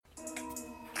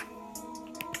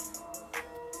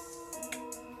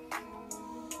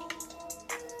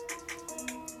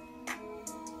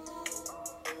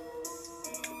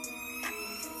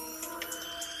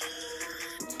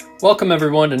Welcome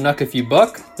everyone to Nuck If You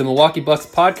Buck, the Milwaukee Bucks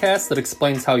podcast that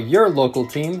explains how your local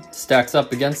team stacks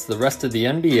up against the rest of the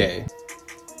NBA.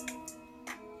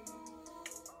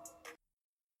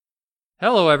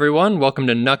 Hello everyone, welcome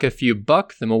to Nuck If You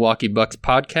Buck, the Milwaukee Bucks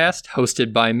podcast,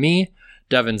 hosted by me,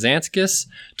 Devin Zanskis.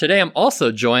 Today I'm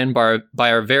also joined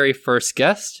by our very first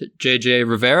guest, JJ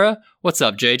Rivera. What's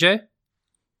up, JJ?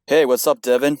 Hey, what's up,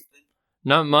 Devin?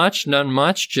 Not much.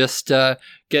 Just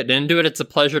getting into it. It's a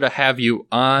pleasure to have you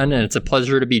on, and it's a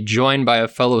pleasure to be joined by a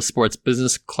fellow sports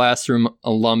business classroom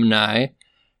alumni.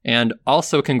 And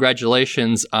also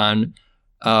congratulations on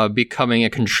becoming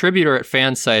a contributor at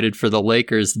Fansided for the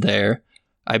Lakers there.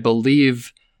 I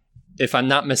believe, if I'm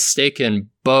not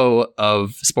mistaken, Bo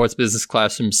of Sports Business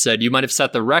Classroom said you might have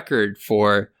set the record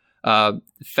for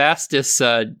fastest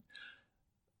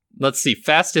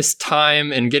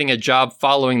time in getting a job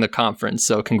following the conference.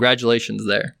 So congratulations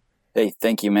there. Hey,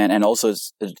 thank you, man. And also,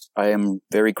 I am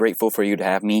very grateful for you to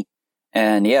have me.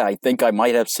 And yeah, I think I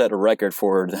might have set a record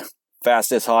for the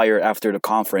fastest hire after the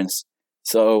conference.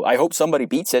 So I hope somebody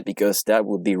beats it because that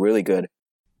would be really good.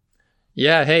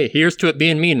 Yeah, hey, here's to it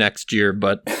being me next year,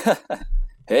 but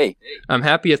hey, I'm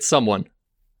happy it's someone.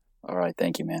 All right,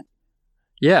 thank you, man.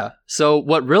 Yeah, so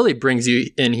what really brings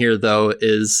you in here, though,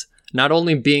 is not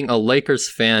only being a Lakers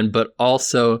fan, but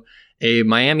also a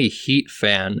Miami Heat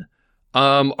fan.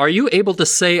 Are you able to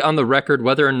say on the record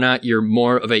whether or not you're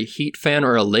more of a Heat fan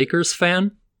or a Lakers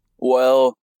fan?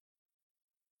 Well,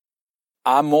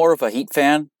 I'm more of a Heat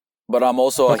fan, but I'm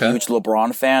also a huge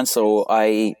LeBron fan, so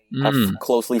I have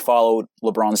closely followed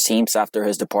LeBron's teams after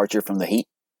his departure from the Heat.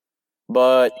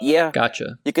 But yeah,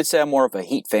 gotcha. You could say I'm more of a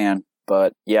Heat fan,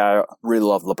 but yeah, I really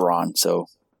love LeBron, so...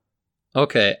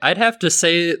 Okay, I'd have to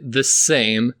say the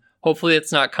same. Hopefully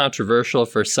it's not controversial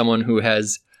for someone who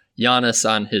has Giannis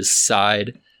on his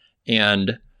side.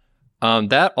 And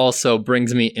that also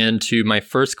brings me into my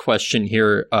first question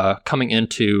here I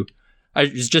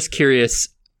was just curious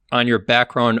on your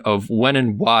background of when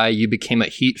and why you became a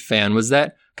Heat fan. Was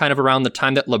that kind of around the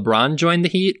time that LeBron joined the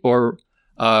Heat? Or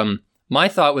my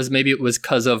thought was maybe it was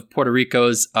because of Puerto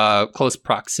Rico's close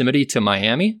proximity to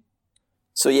Miami?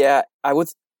 So yeah, I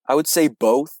would say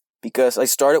both, because I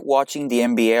started watching the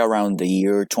NBA around the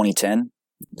year 2010.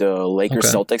 The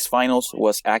Lakers-Celtics finals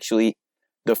was actually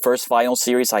the first final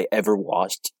series I ever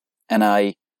watched. And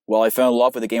I fell in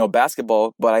love with the game of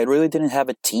basketball, but I really didn't have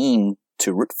a team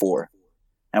to root for.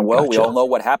 And we all know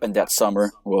what happened that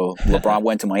summer. Well, LeBron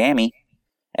went to Miami.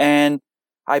 And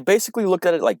I basically looked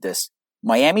at it like this.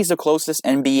 Miami's the closest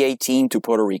NBA team to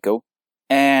Puerto Rico.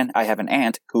 And I have an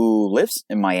aunt who lives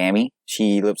in Miami.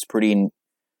 She lives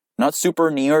not super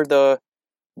near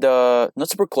not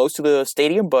super close to the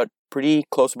stadium, but pretty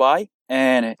close by.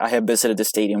 And I have visited the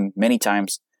stadium many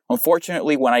times.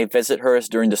 Unfortunately, when I visit her, it's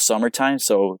during the summertime,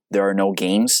 so there are no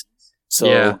games.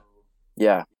 So,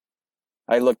 yeah,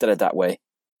 I looked at it that way.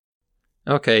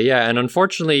 Okay, yeah, and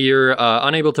unfortunately, you're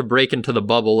unable to break into the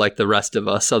bubble like the rest of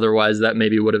us. Otherwise, that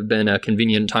maybe would have been a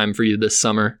convenient time for you this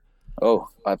summer. Oh,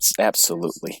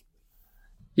 absolutely.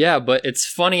 Yeah, but it's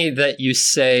funny that you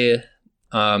say...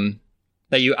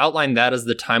 that you outlined that as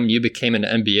the time when you became an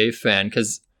NBA fan,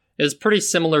 because it's pretty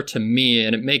similar to me,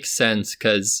 and it makes sense,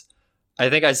 because I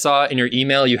think I saw in your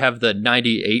email you have the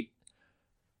 98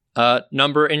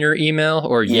 number in your email,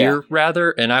 or year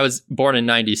rather, and I was born in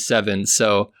 97,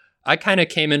 so I kind of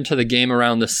came into the game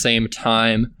around the same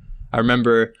time. I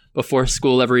remember before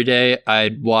school every day,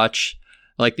 I'd watch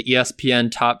like the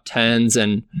ESPN top 10s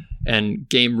and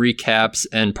game recaps,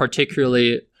 and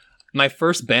particularly... my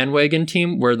first bandwagon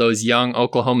team were those young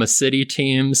Oklahoma City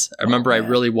teams. I remember I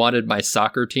really wanted my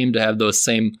soccer team to have those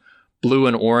same blue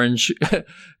and orange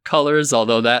colors,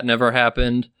 although that never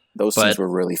happened. Those teams were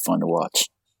really fun to watch.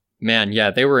 Man,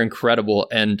 yeah, they were incredible.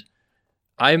 And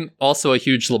I'm also a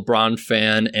huge LeBron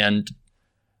fan, and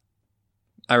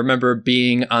I remember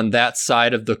being on that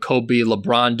side of the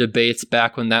Kobe-LeBron debates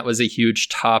back when that was a huge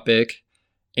topic.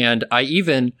 And I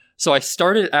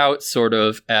started out sort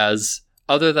of as...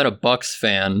 other than a Bucks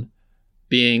fan,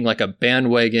 being like a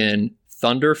bandwagon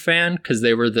Thunder fan, because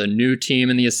they were the new team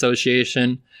in the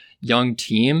association, young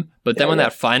team. But then when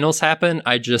that finals happened,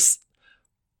 I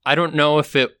don't know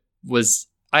if it was,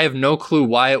 I have no clue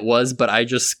why it was, but I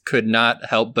just could not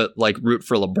help but like root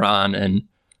for LeBron and,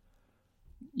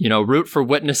 root for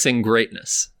witnessing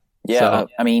greatness. Yeah, so,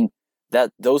 I mean,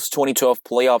 those 2012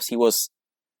 playoffs,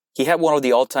 he had one of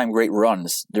the all-time great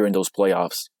runs during those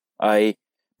playoffs.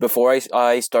 Before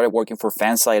I started working for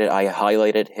Fansided, I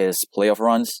highlighted his playoff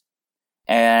runs,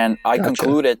 and I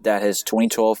concluded that his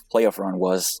 2012 playoff run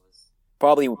was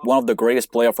probably one of the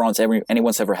greatest playoff runs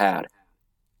anyone's ever had.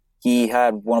 He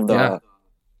had one of the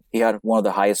He had one of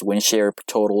the highest win share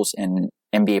totals in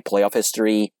NBA playoff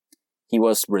history. He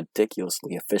was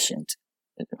ridiculously efficient,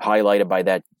 highlighted by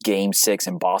that Game 6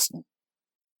 in Boston.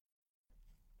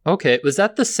 Okay, was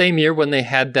that the same year when they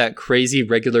had that crazy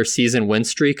regular season win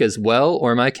streak as well,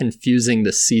 or am I confusing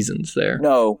the seasons there?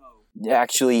 No,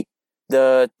 actually,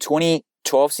 the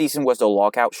 2012 season was the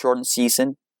lockout shortened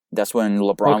season. That's when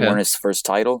LeBron won his first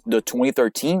title. The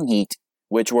 2013 Heat,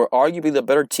 which were arguably the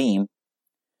better team,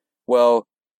 well,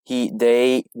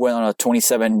 they went on a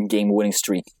 27-game winning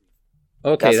streak.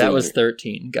 Okay, that was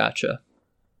 13. Gotcha.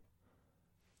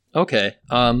 Okay.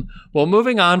 Well,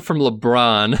 moving on from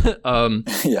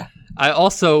LeBron, yeah. I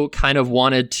also kind of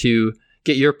wanted to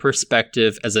get your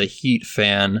perspective as a Heat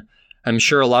fan. I'm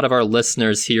sure a lot of our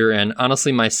listeners here, and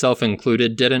honestly myself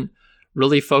included, didn't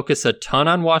really focus a ton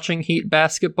on watching Heat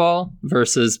basketball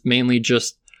versus mainly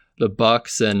just the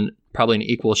Bucks and probably an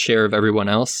equal share of everyone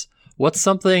else. What's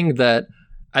something that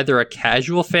either a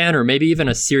casual fan or maybe even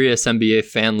a serious NBA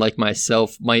fan like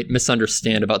myself might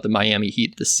misunderstand about the Miami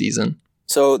Heat this season?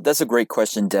 So that's a great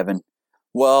question, Devin.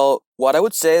 Well, what I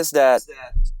would say is that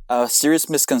a serious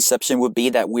misconception would be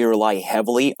that we rely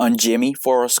heavily on Jimmy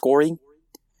for our scoring.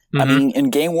 Mm-hmm. I mean, in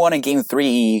Game 1 and Game 3,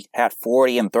 he had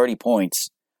 40 and 30 points,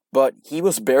 but he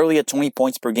was barely a 20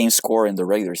 points per game scorer in the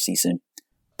regular season.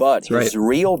 But his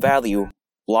real value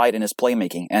lied in his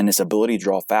playmaking and his ability to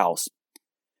draw fouls.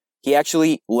 He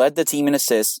actually led the team in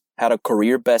assists, had a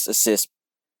career best assist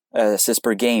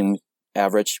per game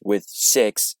average with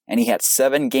 6, and he had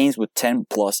 7 games with 10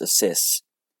 plus assists.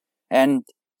 And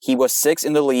he was 6th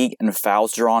in the league in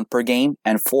fouls drawn per game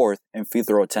and 4th in free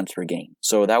throw attempts per game.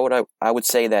 So I would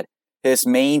say that his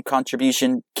main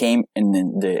contribution came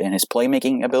in his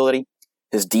playmaking ability.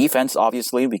 His defense,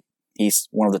 obviously, he's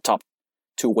one of the top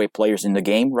two-way players in the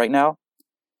game right now.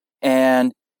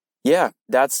 And yeah,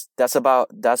 that's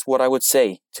what I would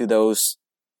say to those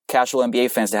casual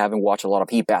NBA fans that haven't watched a lot of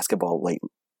Heat basketball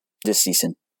this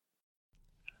season.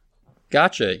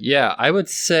 Gotcha. Yeah, I would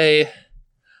say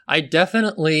I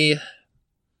definitely,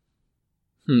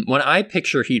 when I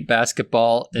picture Heat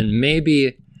basketball, and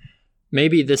maybe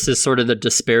this is sort of the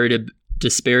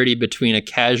disparity between a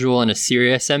casual and a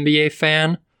serious NBA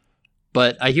fan,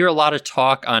 but I hear a lot of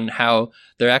talk on how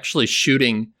they're actually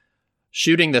shooting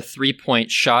the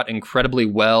 3-point shot incredibly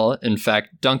well. In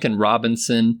fact, Duncan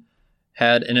Robinson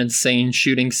had an insane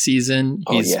shooting season.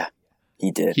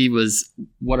 He did. He was,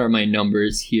 what are my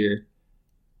numbers here?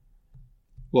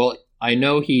 Well, I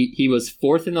know he was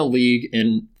 4th in the league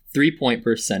in 3-point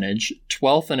percentage,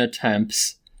 12th in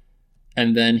attempts,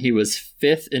 and then he was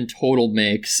 5th in total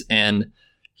makes, and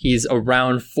he's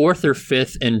around 4th or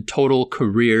 5th in total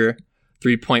career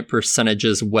 3-point percentage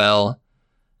as well.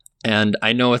 And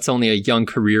I know it's only a young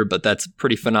career, but that's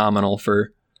pretty phenomenal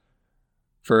for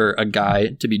a guy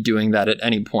to be doing that at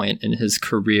any point in his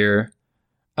career.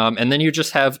 And then you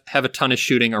just have a ton of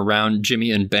shooting around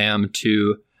Jimmy and Bam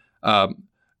too.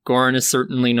 Goran is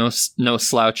certainly no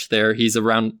slouch there. He's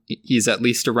at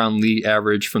least around league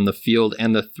average from the field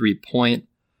and the 3-point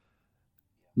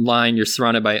line. You're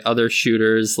surrounded by other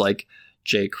shooters like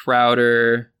Jay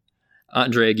Crowder.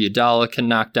 Andre Iguodala can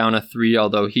knock down a 3,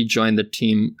 although he joined the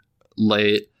team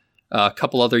late. A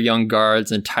couple other young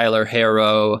guards and Tyler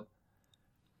Herro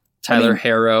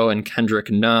and Kendrick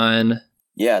Nunn.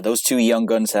 Yeah, those two young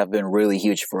guns have been really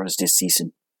huge for us this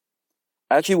season.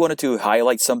 I actually wanted to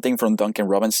highlight something from Duncan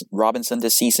Robinson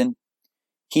this season.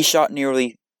 He shot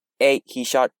 8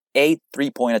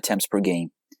 3-point attempts per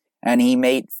game, and he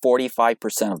made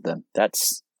 45% of them.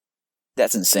 That's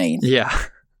insane. Yeah.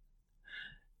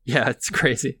 Yeah, it's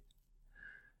crazy.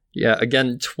 Yeah,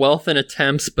 again, 12th in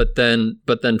attempts, but then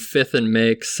 5th in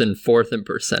makes and 4th in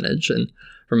percentage. And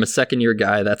from a second-year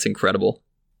guy, that's incredible.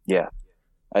 Yeah,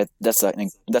 that's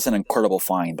an incredible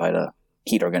find by the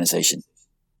Heat organization.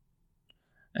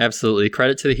 Absolutely.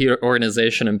 Credit to the Heat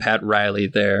organization and Pat Riley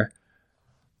there.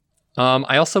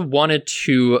 I also wanted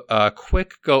to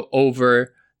quick go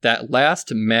over that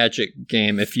last Magic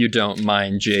game, if you don't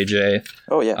mind, JJ.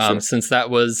 Oh, yeah, sure. Since that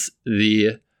was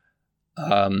the...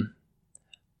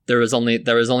 There was only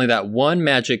that one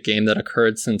Magic game that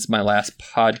occurred since my last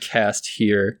podcast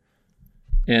here,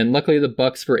 and luckily the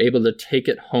Bucks were able to take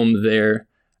it home there.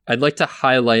 I'd like to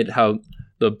highlight how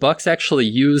the Bucks actually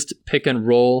used pick and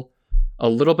roll a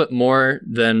little bit more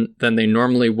than they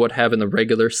normally would have in the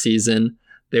regular season.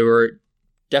 They were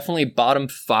definitely bottom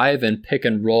 5 in pick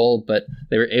and roll, but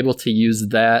they were able to use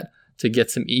that to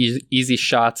get some easy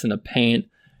shots in the paint,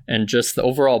 and just the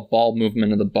overall ball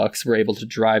movement of the Bucks were able to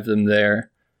drive them there.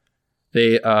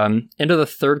 They into the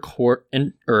third quarter,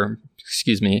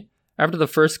 after the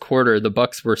first quarter, the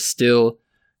Bucks were still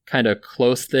kind of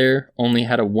close there, only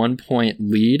had a 1-point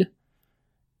lead.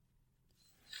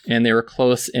 And they were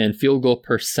close in field goal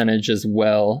percentage as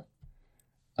well.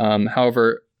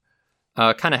 However,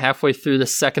 kind of halfway through the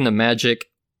second, the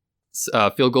Magic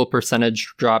field goal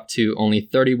percentage dropped to only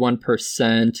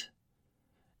 31%.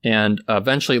 And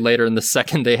eventually later in the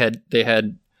second, they had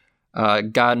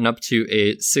gotten up to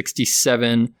a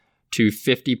 67 to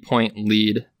 50 point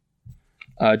lead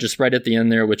just right at the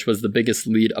end there, which was the biggest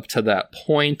lead up to that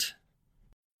point.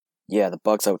 Yeah, the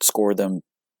Bucks outscored them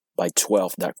by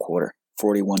 12 that quarter,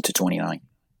 41-29.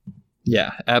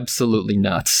 Yeah, absolutely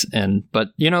nuts. But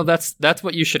that's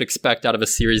what you should expect out of a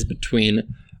series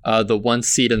between the 1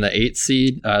 seed and the 8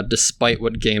 seed, despite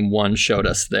what Game 1 showed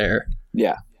us there.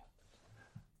 Yeah.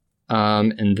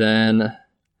 And then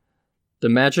the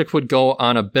Magic would go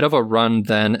on a bit of a run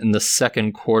then in the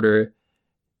second quarter,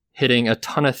 hitting a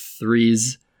ton of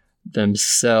threes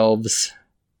themselves.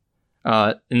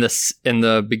 In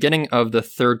the beginning of the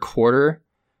third quarter,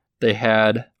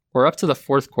 up to the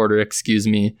fourth quarter, excuse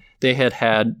me, they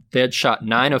had shot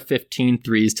 9 of 15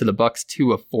 threes to the Bucks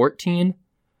 2 of 14.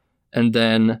 And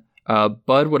then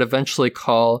Bud would eventually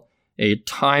call a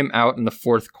timeout in the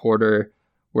fourth quarter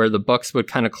where the Bucks would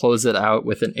kind of close it out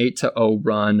with an 8-0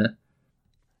 run.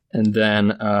 And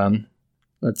then,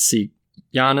 let's see,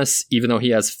 Giannis, even though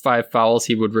he has 5 fouls,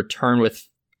 he would return with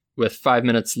 5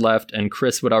 minutes left, and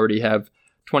Chris would already have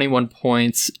 21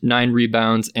 points, 9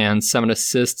 rebounds, and 7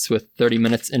 assists with 30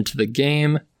 minutes into the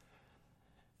game.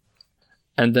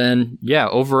 And then,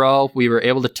 overall, we were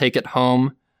able to take it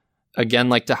home. Again,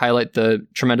 like to highlight the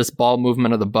tremendous ball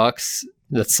movement of the Bucks.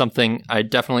 That's something I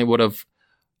definitely would have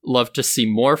loved to see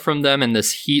more from them in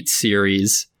this Heat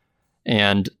series.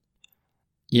 And,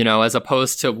 as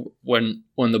opposed to when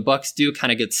the Bucks do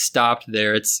kind of get stopped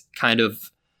there, it's kind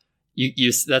of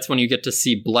that's when you get to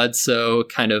see Bledsoe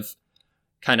kind of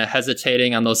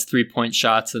hesitating on those 3-point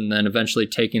shots and then eventually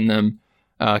taking them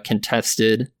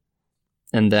contested.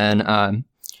 And then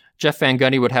Jeff Van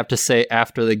Gundy would have to say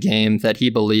after the game that he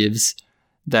believes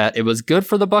that it was good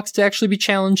for the Bucks to actually be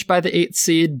challenged by the 8th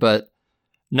seed. But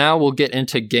now we'll get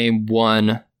into Game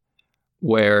 1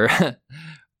 where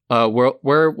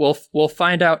we'll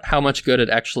find out how much good it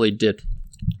actually did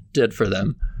for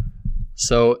them.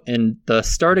 So in the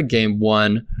start of Game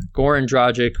 1, Goran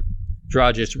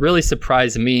Dragic really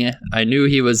surprised me. I knew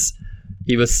he was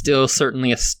still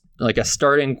certainly a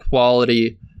starting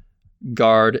quality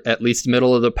guard, at least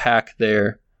middle of the pack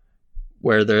there,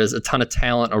 where there's a ton of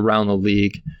talent around the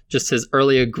league. Just his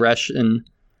early aggression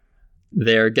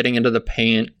there, getting into the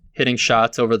paint, hitting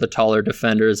shots over the taller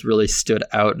defenders really stood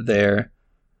out there.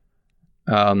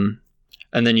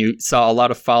 And then you saw a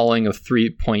lot of following of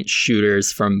 3-point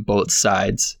shooters from both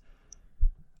sides.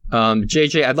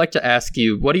 JJ, I'd like to ask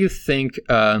you, what do you think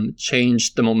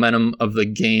changed the momentum of the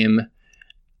game?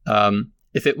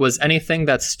 If it was anything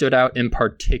that stood out in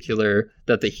particular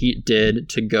that the Heat did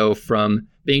to go from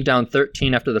being down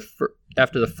 13 after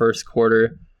the first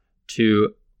quarter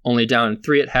to only down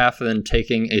 3 at half and then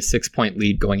taking a 6-point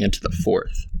lead going into the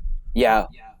fourth. Yeah.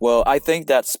 Well, I think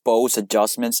that Spo's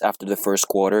adjustments after the first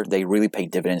quarter, they really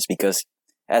paid dividends because,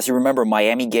 as you remember,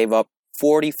 Miami gave up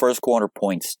 40 first quarter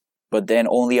points, but then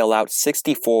only allowed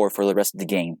 64 for the rest of the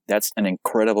game. That's an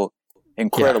incredible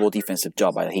defensive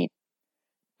job by the Heat.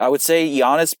 I would say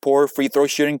Giannis' poor free throw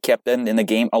shooting kept them in the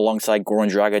game alongside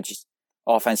Goran Dragic's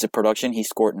offensive production. He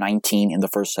scored 19 in the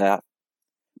first half.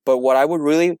 But what I would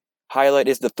really highlight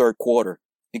is the third quarter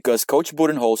because Coach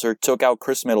Budenholzer took out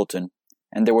Chris Middleton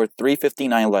and there were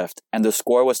 3:59 left, and the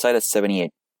score was tied at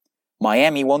 78.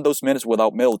 Miami won those minutes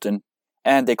without Middleton,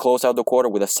 and they closed out the quarter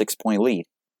with a 6-point lead,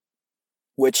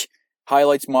 which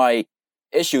highlights my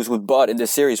issues with Bud in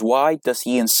this series. Why does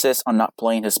he insist on not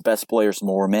playing his best players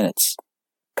more minutes?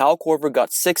 Kyle Korver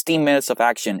got 16 minutes of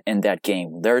action in that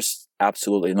game. There's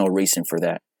absolutely no reason for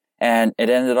that. And it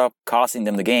ended up costing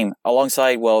them the game,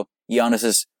 alongside,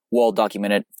 Giannis's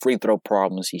well-documented free throw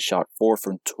problems. He shot 4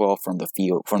 from 12 from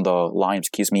the line,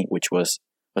 which was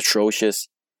atrocious.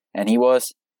 And he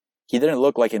didn't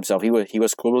look like himself. He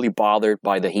was clearly bothered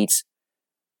by the Heat's,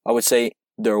 I would say,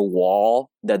 their wall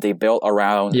that they built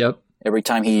around. Yep. Every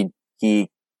time he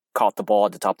caught the ball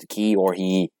at the top of the key or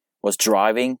he was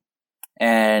driving.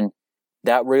 And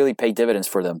that really paid dividends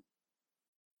for them.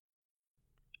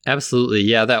 Absolutely.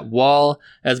 Yeah, that wall,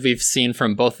 as we've seen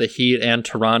from both the Heat and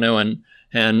Toronto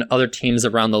and other teams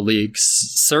around the league,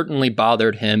 certainly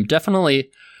bothered him.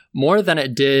 Definitely more than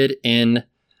it did in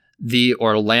the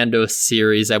Orlando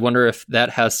series. I wonder if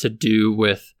that has to do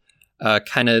with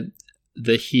kind of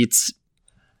the Heat's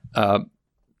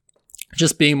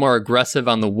just being more aggressive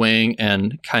on the wing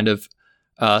and kind of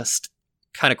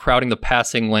kind of crowding the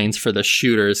passing lanes for the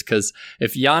shooters, because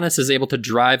if Giannis is able to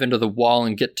drive into the wall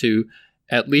and get to,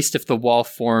 at least if the wall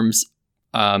forms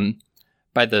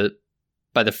by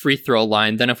the free throw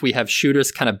line, then if we have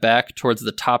shooters kind of back towards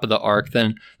the top of the arc,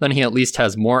 then he at least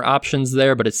has more options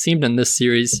there. But it seemed in this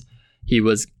series he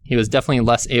was definitely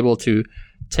less able to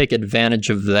take advantage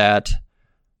of that.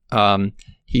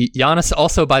 Giannis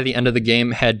also by the end of the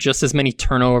game had just as many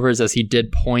turnovers as he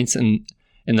did points in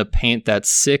the paint. That's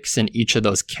 6 in each of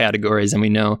those categories. And we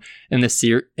know in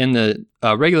the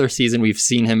regular season we've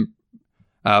seen him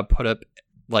put up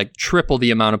like triple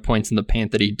the amount of points in the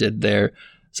paint that he did there.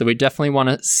 So we definitely want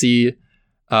to see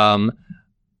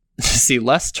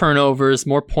less turnovers,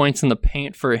 more points in the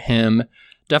paint for him,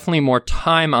 definitely more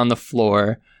time on the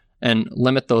floor, and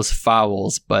limit those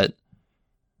fouls. But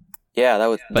yeah, that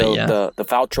was the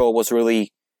foul trouble was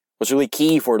really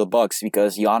key for the Bucks,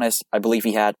 because Giannis, I believe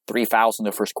he had 3 fouls in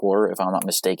the first quarter, if I'm not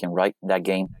mistaken, right, in that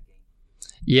game.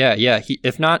 Yeah.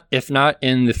 If not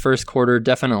in the first quarter,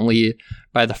 definitely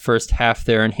by the first half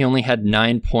there, and he only had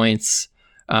 9 points.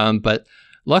 But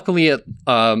luckily,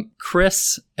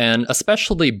 Chris and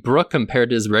especially Brook, compared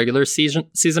to his regular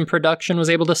season production, was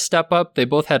able to step up. They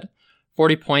both had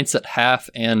 40 points at half,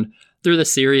 and through the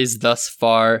series thus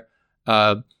far,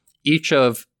 each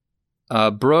of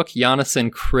Brook, Giannis,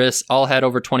 and Chris all had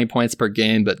over 20 points per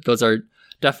game. But those are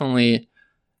definitely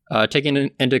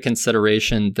taking into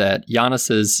consideration that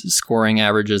Giannis's scoring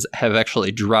averages have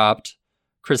actually dropped.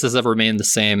 Chris's have remained the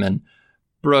same, and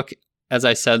Brook, as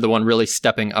I said, the one really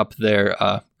stepping up there,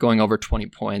 going over 20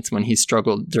 points when he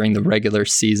struggled during the regular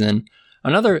season.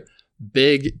 Another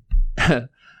big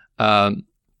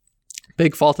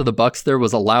fault of the Bucks there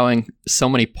was allowing so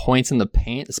many points in the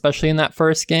paint, especially in that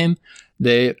first game.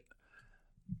 The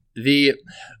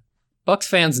Bucks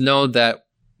fans know that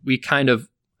we kind of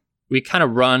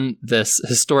run this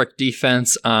historic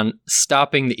defense on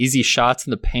stopping the easy shots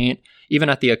in the paint, even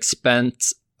at the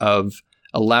expense of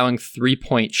allowing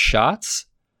 3-point shots.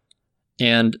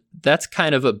 And that's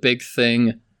kind of a big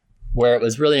thing where it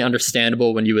was really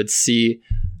understandable when you would see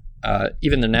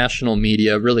even the national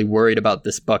media really worried about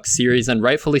this Bucks series, and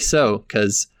rightfully so,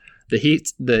 because the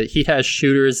Heat has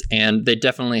shooters, and they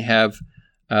definitely have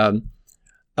a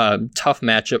tough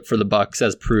matchup for the Bucks,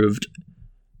 as proved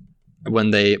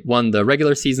when they won the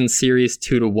regular season series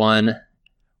 2-1,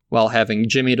 while having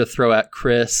Jimmy to throw at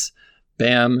Chris,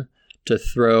 Bam to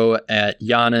throw at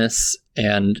Giannis,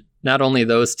 and not only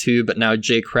those two, but now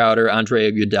Jay Crowder,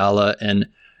 Andre Iguodala, and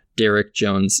Derrick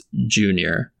Jones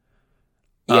Jr.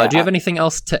 Do you have anything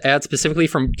else to add specifically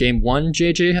from Game 1,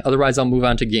 JJ? Otherwise, I'll move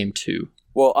on to Game 2.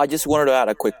 Well, I just wanted to add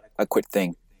a quick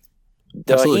thing.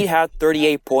 He had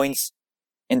 38 points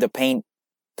in the paint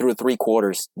through 3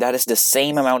 quarters. That is the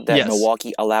same amount that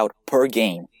Milwaukee allowed per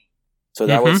game. So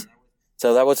that was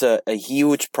a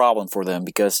huge problem for them,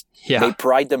 because they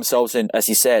pride themselves in, as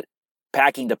you said,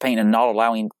 packing the paint and not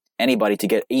allowing anybody to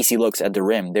get easy looks at the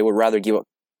rim. They would rather give up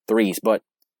threes. But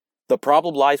the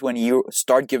problem lies when you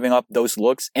start giving up those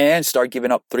looks and start giving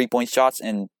up 3-point shots,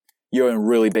 and you're in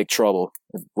really big trouble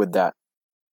with that.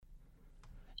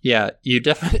 Yeah, you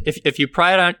definitely if you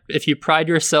pride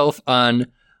yourself on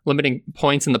limiting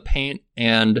points in the paint,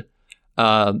 and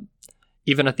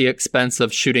even at the expense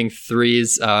of shooting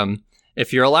threes,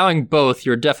 if you're allowing both,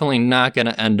 you're definitely not going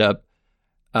to end up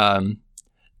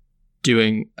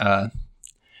doing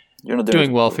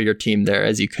well for your team there,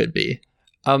 as you could be.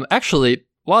 Actually,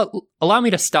 well, allow me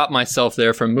to stop myself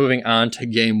there from moving on to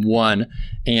Game 1,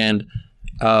 and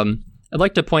I'd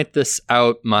like to point this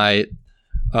out. My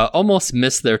almost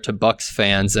miss there to Bucks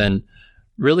fans, and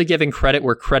really giving credit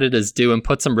where credit is due, and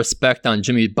put some respect on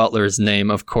Jimmy Butler's name.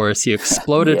 Of course, he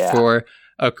exploded for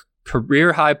a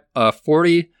career high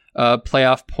 40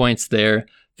 playoff points there,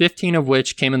 15 of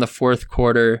which came in the fourth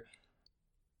quarter.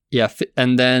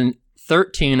 And then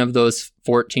 13 of those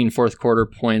 14 fourth quarter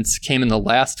points came in the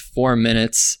last 4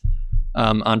 minutes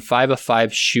on 5 of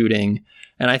 5 shooting.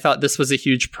 And I thought this was a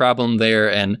huge problem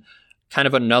there, and kind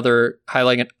of another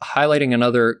highlighting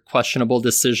another questionable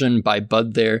decision by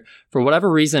Bud there. For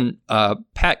whatever reason,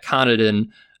 Pat Connaughton,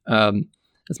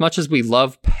 as much as we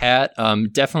love Pat,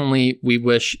 definitely we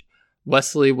wish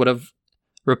Wesley would have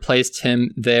replaced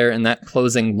him there in that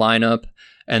closing lineup.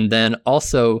 And then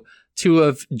also 2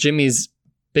 of Jimmy's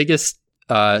biggest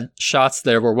shots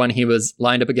there were when he was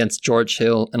lined up against George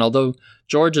Hill. And although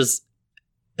George is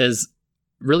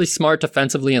really smart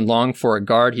defensively and long for a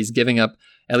guard, he's giving up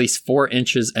at least 4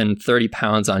 inches and 30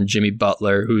 pounds on Jimmy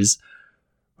Butler, who's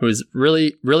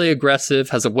really, really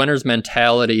aggressive, has a winner's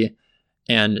mentality,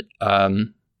 and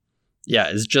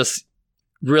is just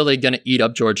really going to eat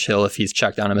up George Hill if he's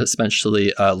checked on him,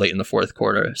 especially late in the fourth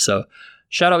quarter. So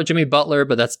shout out Jimmy Butler,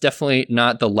 but that's definitely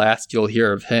not the last you'll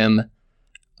hear of him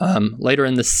later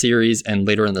in this series and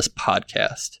later in this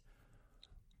podcast.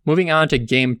 Moving on to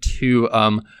game 2,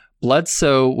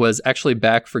 Bledsoe was actually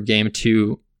back for game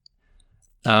 2.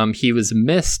 He was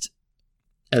missed,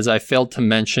 as I failed to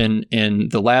mention, in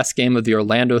the last game of the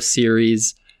Orlando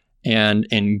series and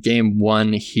in game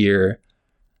 1 here.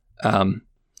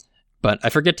 But I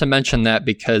forget to mention that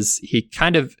because he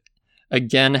kind of,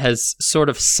 again, has sort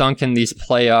of sunk in these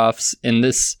playoffs. In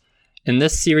this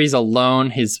series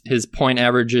alone, his point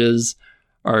averages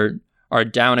are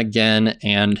down again,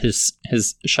 and his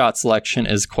shot selection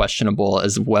is questionable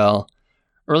as well.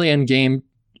 Early in game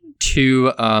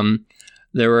 2,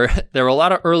 there were a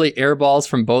lot of early air balls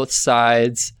from both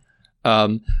sides.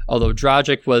 Although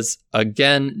Dragic was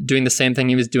again doing the same thing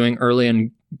he was doing early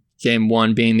in game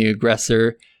 1, being the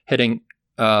aggressor, hitting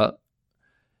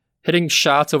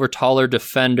shots over taller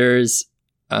defenders.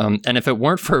 And if it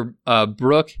weren't for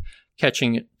Brook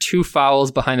catching 2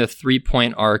 fouls behind the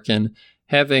 3-point arc and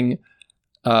having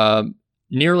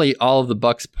nearly all of the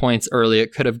Bucks' points early,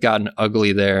 it could have gotten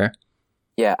ugly there.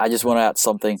 Yeah, I just want to add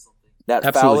something. That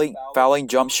Absolutely. fouling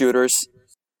jump shooters,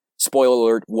 spoiler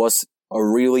alert, was a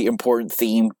really important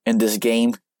theme in this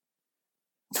game.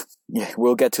 Yeah,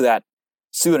 we'll get to that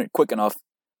soon and quick enough.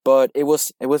 But it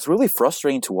was really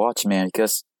frustrating to watch, man,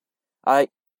 because I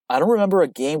don't remember a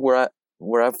game where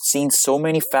I've seen so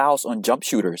many fouls on jump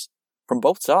shooters from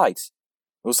both sides.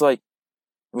 I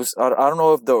don't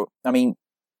know if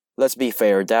let's be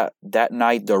fair, that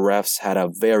night the refs had a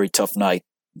very tough night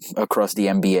across the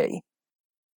NBA.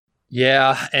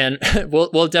 Yeah, and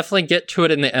we'll definitely get to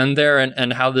it in the end there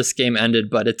and how this game ended,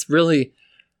 but it's really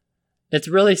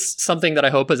something that I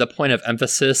hope is a point of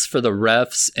emphasis for the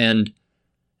refs, and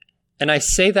I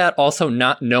say that also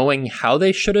not knowing how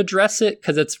they should address it,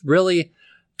 because it's really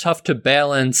tough to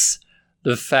balance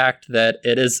the fact that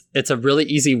it's a really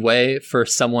easy way for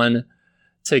someone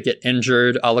to get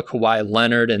injured, a la Kawhi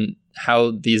Leonard, and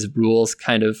how these rules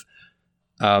kind of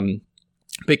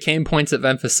became points of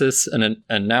emphasis and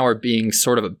now are being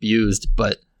sort of abused.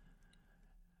 But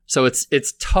so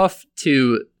it's tough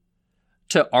to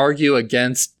argue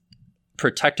against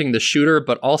protecting the shooter,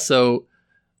 but also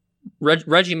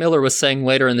Reggie Miller was saying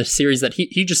later in the series that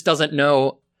he just doesn't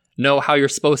know how you're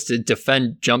supposed to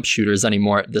defend jump shooters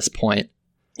anymore at this point.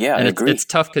 Yeah, and I agree. It's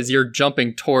tough because you're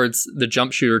jumping towards the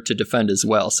jump shooter to defend as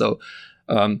well. So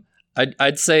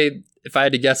I'd say, if I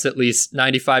had to guess, at least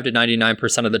 95 to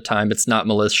 99% of the time, it's not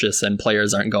malicious and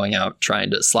players aren't going out trying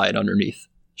to slide underneath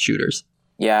shooters.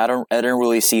 Yeah, I don't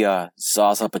really see a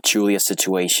Zaza Pachulia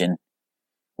situation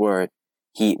where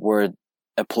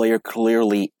a player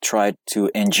clearly tried to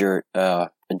injure a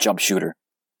jump shooter.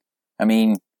 I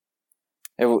mean,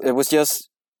 it was just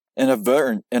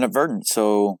inadvertent.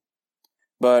 So,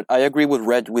 but I agree with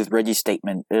Reggie's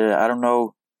statement. I don't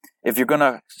know if you're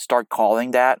gonna start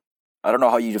calling that. I don't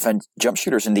know how you defend jump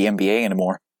shooters in the NBA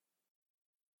anymore.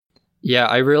 Yeah,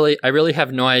 I really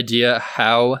have no idea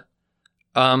how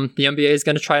the NBA is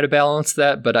going to try to balance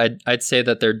that, but I'd say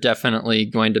that they're definitely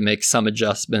going to make some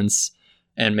adjustments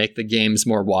and make the games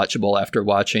more watchable after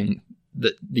watching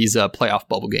these playoff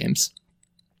bubble games.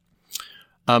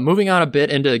 Moving on a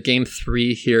bit into game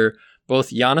 3 here,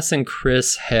 both Giannis and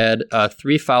Chris had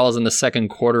 3 fouls in the second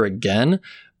quarter again,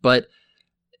 but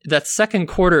that second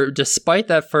quarter, despite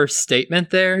that first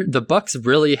statement there, the Bucks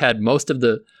really had most of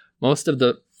the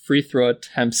free throw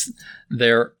attempts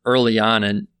there early on,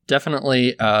 and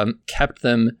definitely kept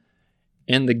them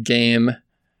in the game.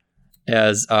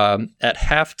 As at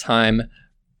halftime,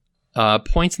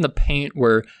 points in the paint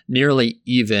were nearly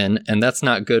even, and that's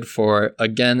not good for,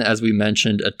 again, as we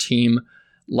mentioned, a team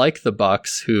like the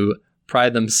Bucks who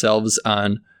pride themselves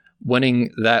on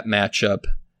winning that matchup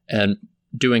and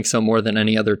doing so more than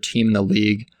any other team in the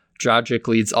league. Dragic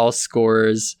leads all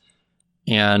scorers,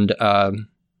 and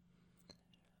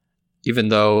even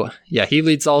though, he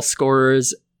leads all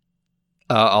scorers,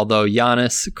 although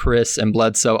Giannis, Chris, and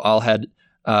Bledsoe all had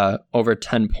over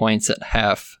 10 points at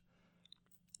half.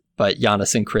 But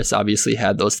Giannis and Chris obviously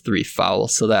had those 3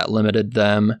 fouls, so that limited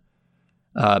them.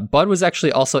 Bud was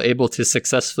actually also able to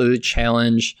successfully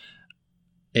challenge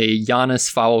a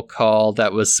Giannis foul call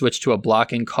that was switched to a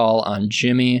blocking call on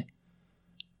Jimmy.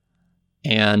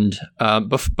 And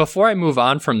before I move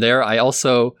on from there, I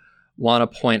also want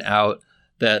to point out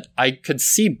that I could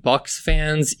see Bucks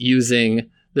fans using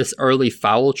this early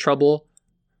foul trouble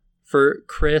for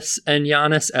Chris and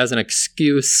Giannis as an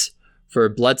excuse for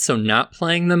Bledsoe not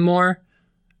playing them more.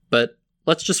 But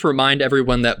let's just remind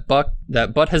everyone that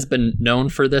Butt has been known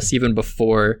for this even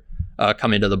before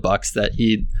coming to the Bucks, that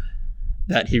he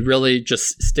really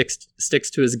just sticks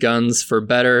to his guns for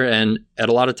better, and at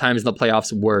a lot of times in the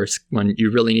playoffs worse, when you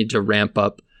really need to ramp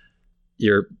up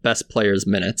your best players'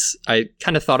 minutes. I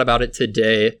kind of thought about it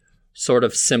today, sort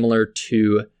of similar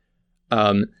to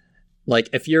like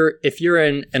if you're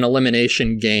in an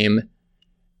elimination game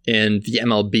in the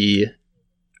MLB,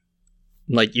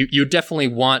 like you definitely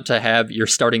want to have your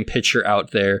starting pitcher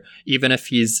out there, even if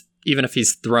he's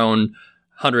thrown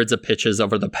hundreds of pitches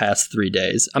over the past 3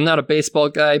 days. I'm not a baseball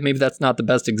guy. Maybe that's not the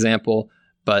best example,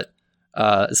 but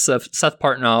Seth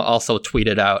Partnow also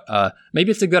tweeted out,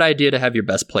 maybe it's a good idea to have your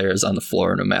best players on the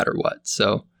floor no matter what.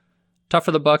 So tough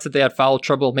for the Bucks that they had foul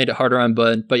trouble, made it harder on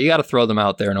Bud, but you got to throw them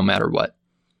out there no matter what.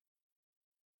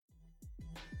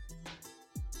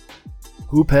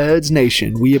 Hoopheads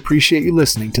Nation, we appreciate you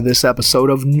listening to this episode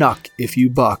of Nuck If You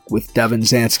Buck with Devin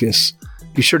Zanskis.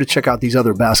 Be sure to check out these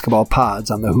other basketball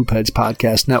pods on the Hoopheads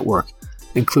Podcast Network,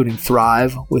 including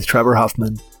Thrive with Trevor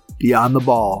Huffman, Beyond the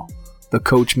Ball, the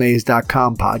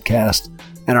CoachMaze.com podcast,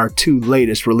 and our 2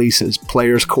 latest releases,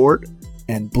 Players Court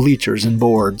and Bleachers and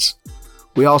Boards.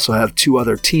 We also have 2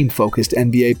 other team-focused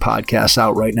NBA podcasts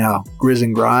out right now, Grizz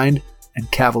and Grind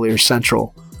and Cavalier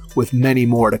Central, with many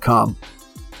more to come.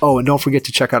 Oh, and don't forget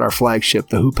to check out our flagship,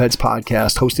 the Hoopheads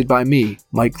Podcast, hosted by me,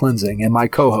 Mike Klinzing, and my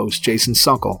co-host, Jason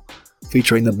Sunkel,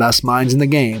 featuring the best minds in the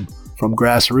game, from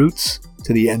grassroots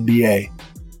to the NBA.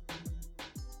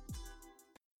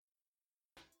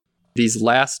 These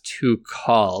last 2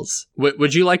 calls,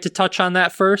 would you like to touch on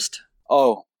that first?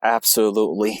 Oh,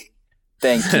 absolutely.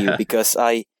 Thank you, because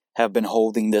I have been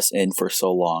holding this in for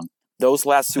so long. Those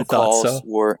last 2 calls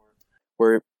were,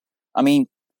 I mean,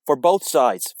 for both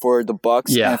sides, for the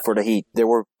Bucks and for the Heat, they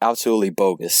were absolutely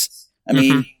bogus. I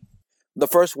mean, the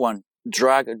first one,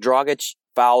 Dragic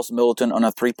fouls Middleton on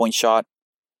a 3-point shot,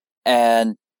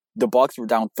 and the Bucks were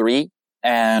down 3,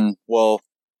 and well,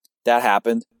 that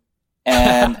happened,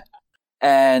 and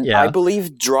I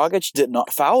believe Dragic did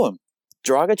not foul him.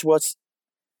 Dragic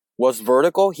was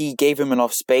vertical. He gave him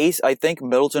enough space. I think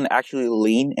Middleton actually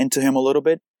leaned into him a little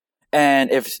bit,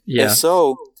 and if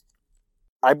so,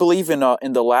 I believe in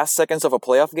the last seconds of a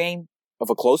playoff game, of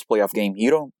a close playoff game,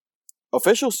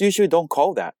 officials usually don't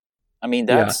call that. I mean,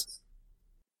 that's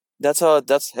a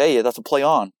play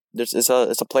on. It's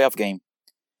a playoff game.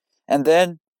 And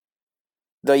then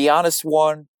the Giannis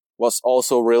one was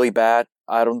also really bad.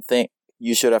 I don't think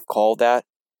you should have called that.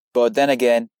 But then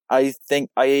again, I think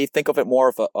of it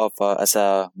more as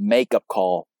a makeup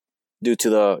call due to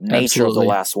the nature of the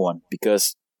last one,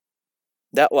 because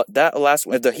that last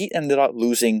one, the Heat ended up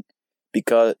losing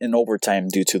because in overtime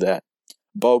due to that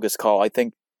bogus call. I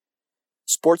think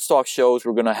sports talk shows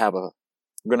we're gonna have a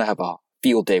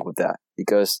field day with that,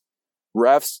 because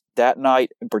refs that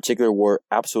night in particular were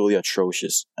absolutely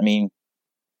atrocious. I mean,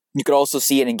 you could also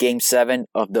see it in Game 7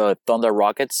 of the Thunder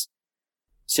Rockets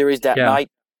series that night,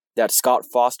 that Scott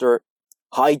Foster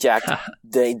hijacked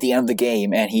the end of the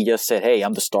game, and he just said, "Hey,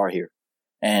 I'm the star here,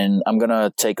 and I'm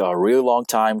gonna take a really long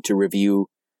time to review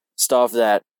stuff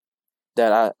that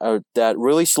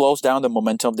really slows down the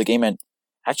momentum of the game and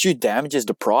actually damages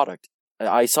the product."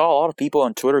 I saw a lot of people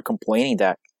on Twitter complaining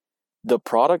that the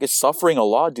product is suffering a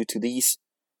lot due to these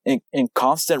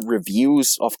inconstant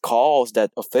reviews of calls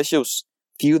that officials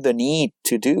feel the need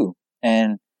to do.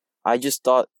 And I just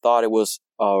thought it was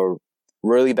a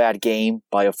really bad game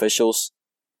by officials.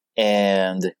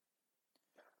 And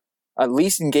at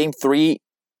least in Game 3,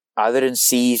 I didn't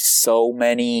see so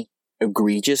many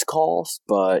egregious calls,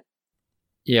 but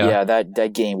that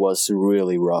game was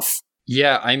really rough.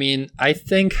 Yeah, I mean, I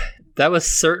think that was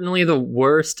certainly the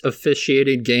worst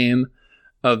officiated game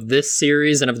of this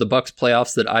series and of the Bucks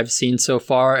playoffs that I've seen so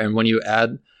far. And when you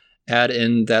add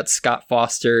in that Scott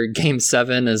Foster Game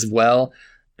 7 as well,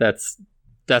 that's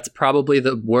probably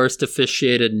the worst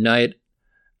officiated night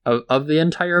of the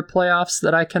entire playoffs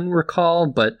that I can recall.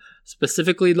 But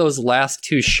specifically those last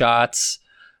 2 shots,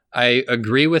 I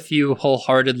agree with you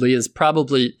wholeheartedly, is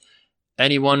probably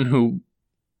anyone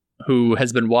who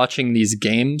has been watching these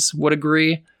games would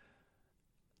agree.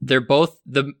 They're both,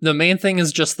 the main thing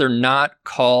is just they're not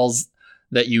calls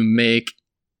that you make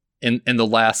in the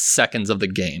last seconds of the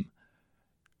game.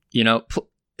 You know,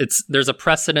 there's a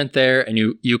precedent there, and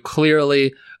you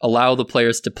clearly allow the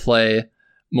players to play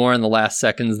more in the last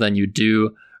seconds than you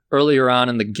do earlier on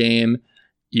in the game.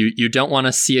 You don't want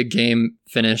to see a game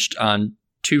finished on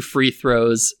 2 free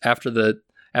throws after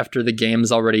the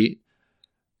game's already,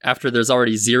 after there's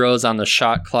already zeros on the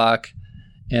shot clock.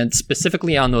 And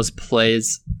specifically on those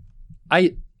plays,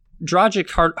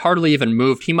 Dragic hardly even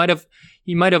moved. He might have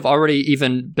he might have already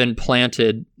even been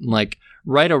planted like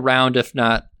right around, if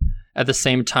not at the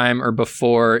same time or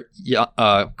before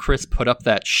Chris put up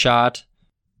that shot.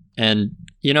 And,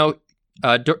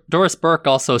 Doris Burke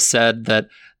also said that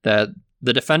the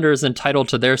defender is entitled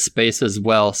to their space as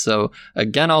well. So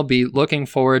again, I'll be looking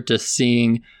forward to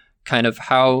seeing kind of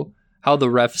how the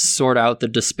refs sort out the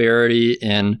disparity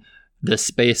in the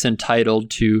space entitled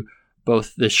to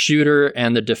both the shooter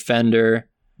and the defender,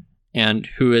 and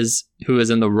who is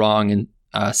in the wrong in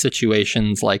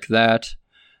situations like that.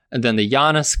 And then the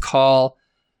Giannis call,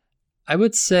 I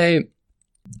would say,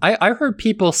 I heard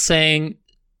people saying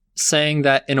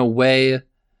that in a way,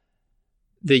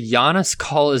 the Giannis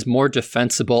call is more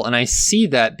defensible, and I see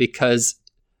that because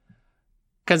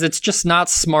it's just not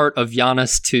smart of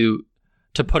Giannis to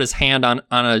put his hand on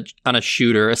a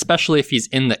shooter, especially if he's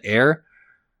in the air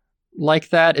like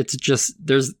that. It's just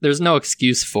there's no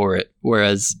excuse for it.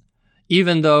 Whereas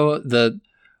even though the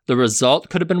result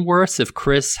could have been worse if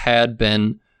Chris had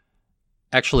been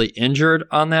actually injured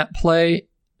on that play,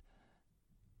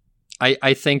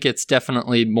 I think it's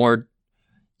definitely more.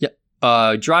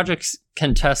 Dragic's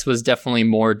contest was definitely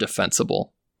more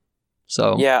defensible.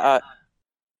 So yeah,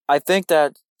 I think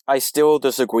that I still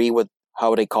disagree with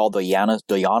how they call the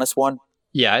Giannis one.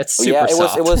 Yeah, it's super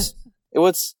soft.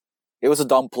 It was a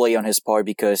dumb play on his part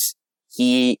because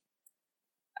he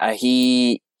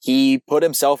put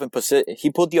himself in position.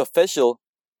 He put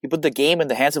the game in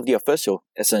the hands of the official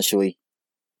essentially,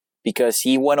 because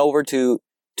he went over to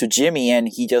Jimmy and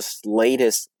he just laid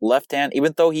his left hand,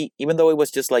 even though it was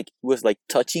just like he was like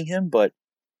touching him. But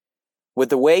with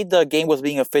the way the game was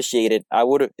being officiated,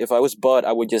 if I was Bud,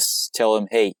 I would just tell him,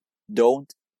 hey,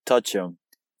 don't touch him.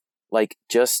 Like,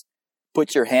 just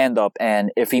put your hand up,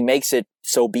 and if he makes it,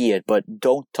 so be it, but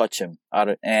don't touch him.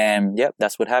 And yep,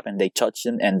 that's what happened. They touched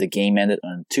him, and the game ended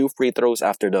on 2 free throws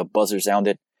after the buzzer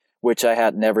sounded, which I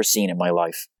had never seen in my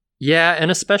life. Yeah, and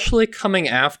especially coming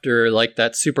after like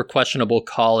that super questionable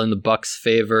call in the Bucks'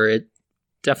 favor, it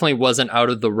definitely wasn't out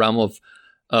of the realm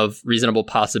of reasonable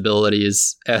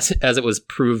possibilities, as it was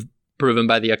proven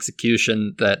by the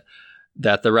execution that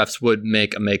the refs would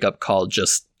make a makeup call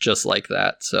just like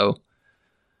that. So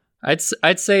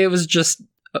I'd say it was just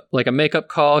like a makeup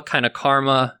call, kind of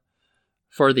karma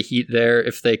for the Heat there,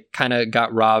 if they kind of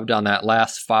got robbed on that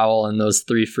last foul and those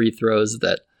 3 free throws,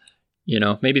 that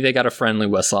maybe they got a friendly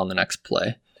whistle on the next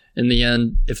play. In the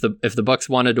end, if the Bucks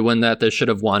wanted to win that, they should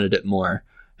have wanted it more.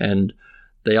 And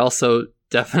they also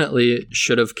definitely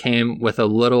should have came with a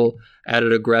little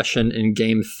added aggression in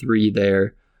Game 3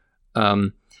 there.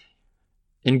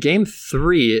 In Game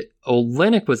 3,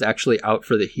 Olynyk was actually out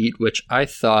for the Heat, which I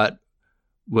thought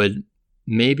would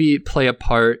maybe play a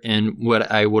part in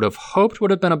what I would have hoped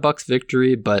would have been a Bucks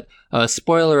victory. But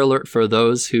spoiler alert for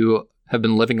those who have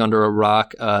been living under a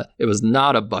rock, it was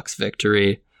not a Bucks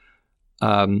victory.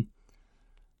 After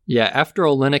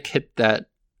Olynyk hit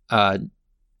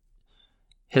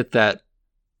that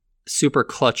super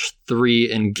clutch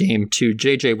 3 in Game 2,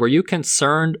 JJ, were you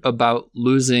concerned about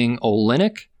losing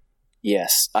Olynyk?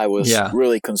 Yes, I was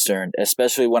really concerned,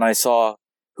 especially when I saw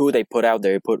who they put out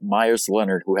there. They put Meyers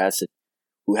Leonard, who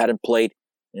hadn't played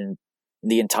in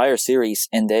the entire series,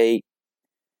 and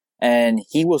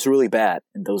he was really bad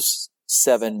in those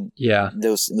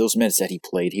those minutes that he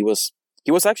played. He was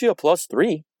actually a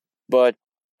 +3, but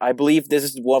I believe this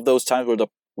is one of those times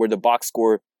where the box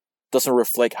score doesn't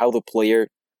reflect how the player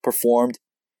performed.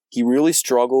 He really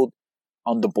struggled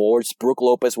on the boards. Brook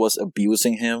Lopez was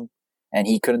abusing him, and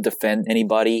he couldn't defend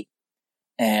anybody,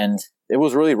 and it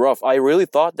was really rough. I really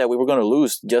thought that we were going to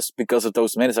lose just because of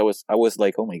those minutes. I was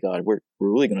like, oh my god, we're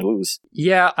really going to lose.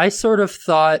 Yeah, I sort of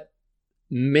thought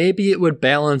maybe it would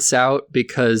balance out,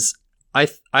 because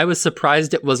I was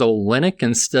surprised it was Olynyk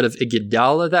instead of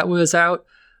Iguodala that was out,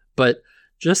 but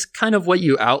just kind of what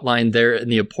you outlined there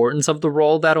and the importance of the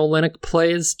role that Olynyk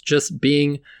plays, just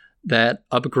being that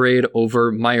upgrade over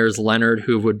Meyers Leonard,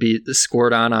 who would be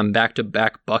scored on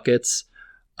back-to-back buckets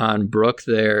on Brook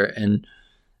there. And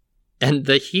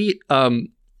the Heat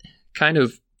kind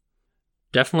of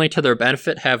definitely to their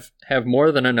benefit have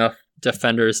more than enough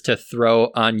defenders to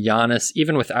throw on Giannis,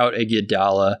 even without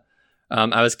Iguodala.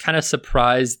 I was kind of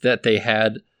surprised that they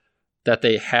had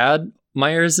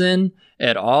Meyers in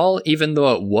at all, even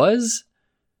though it was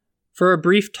for a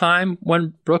brief time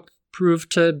when Brook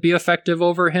proved to be effective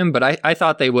over him. But I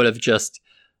thought they would have just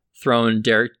thrown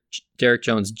Derek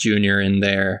Jones Jr. in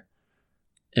there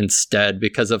instead,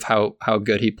 because of how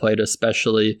good he played,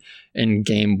 especially in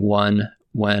Game 1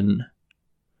 when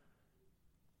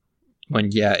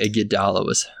Iguodala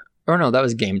was... Or no, that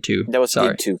was Game 2. That was Sorry.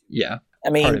 Game 2. Yeah. I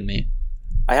mean, pardon me.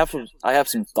 I have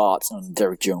some thoughts on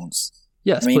Derrick Jones.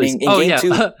 Yes, I mean, please. in game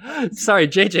two, Sorry,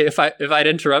 JJ, if I'd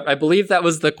interrupt. I believe that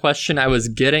was the question I was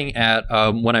getting at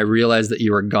when I realized that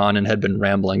you were gone and had been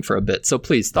rambling for a bit. So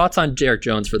please, thoughts on Derrick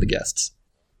Jones for the guests.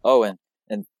 Oh, and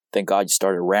thank God you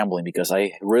started rambling because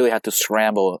I really had to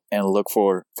scramble and look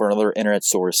for another internet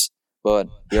source. But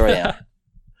here I am.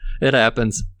 It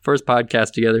happens. First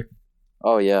podcast together.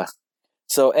 Oh, yeah.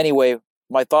 So anyway,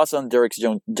 my thoughts on Derrick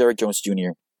Jones Jr.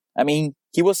 I mean,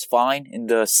 he was fine in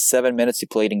the 7 minutes he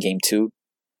played in game 2.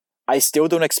 I still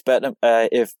don't expect him,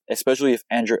 especially if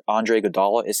Andre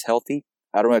Iguodala is healthy.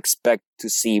 I don't expect to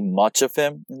see much of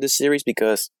him in this series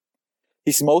because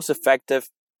he's most effective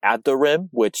at the rim,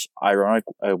 which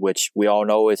we all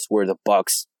know is where the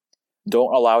Bucks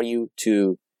don't allow you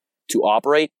to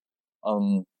operate.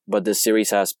 But this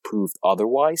series has proved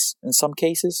otherwise in some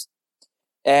cases.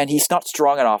 And he's not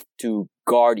strong enough to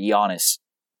guard Giannis.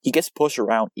 He gets pushed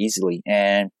around easily,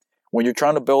 and when you're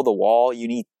trying to build a wall, you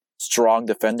need strong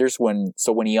defenders. When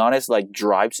Giannis like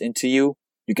drives into you,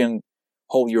 you can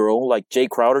hold your own. Like Jay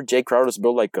Crowder's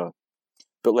built like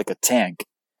a tank,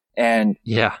 and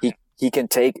yeah, he can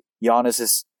take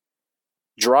Giannis's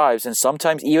drives, and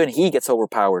sometimes even he gets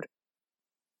overpowered.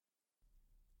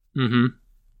 Mm-hmm.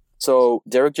 So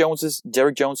Derrick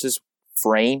Jones's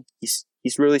frame, he's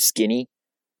really skinny.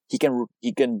 He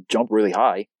can jump really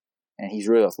high. And he's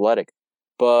really athletic.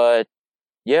 But,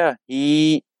 yeah,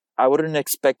 I wouldn't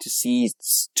expect to see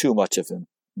too much of him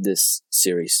this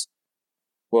series.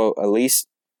 Well, at least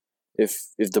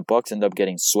if the Bucks end up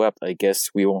getting swept, I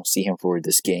guess we won't see him for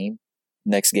this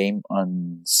next game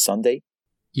on Sunday.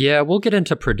 Yeah, we'll get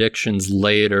into predictions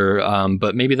later,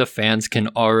 but maybe the fans can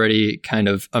already kind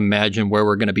of imagine where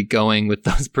we're going to be going with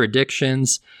those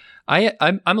predictions.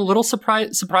 I'm a little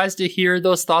surprised to hear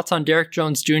those thoughts on Derrick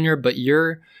Jones Jr., but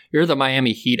you're the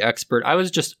Miami Heat expert. I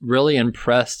was just really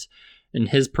impressed in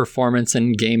his performance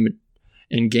in game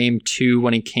 2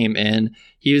 when he came in.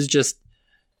 He was just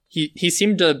he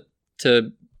seemed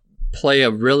to play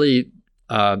a really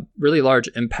large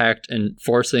impact in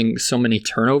forcing so many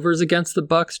turnovers against the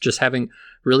Bucks, just having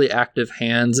really active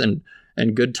hands and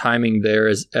good timing there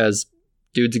as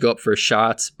dudes go up for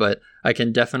shots. But I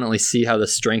can definitely see how the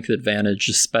strength advantage,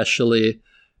 especially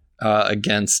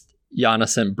against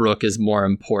Giannis and Brook, is more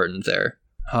important there.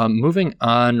 Moving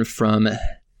on from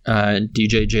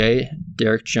DJJ,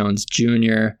 Derrick Jones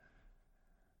Jr.,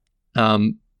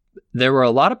 there were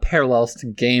a lot of parallels to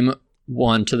game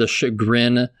 1 to the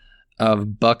chagrin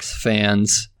of Bucks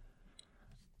fans,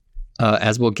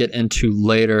 as we'll get into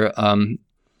later.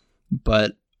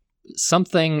 But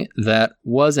something that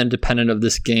was independent of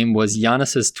this game was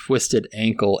Giannis's twisted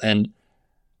ankle, and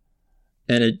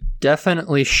it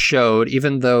definitely showed,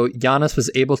 even though Giannis was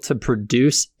able to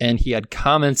produce, and he had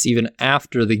comments even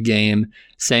after the game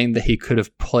saying that he could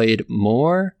have played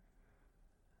more.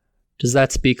 Does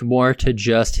that speak more to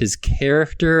just his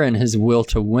character and his will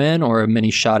to win, or a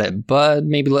mini shot at Bud?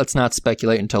 Maybe let's not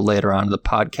speculate until later on in the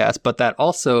podcast, but that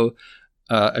also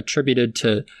attributed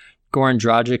to Goran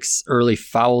Dragic's early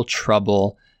foul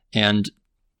trouble, and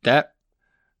that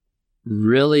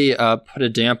really put a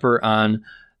damper on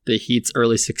the Heat's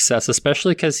early success,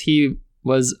 especially because he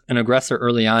was an aggressor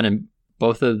early on in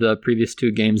both of the previous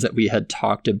 2 games that we had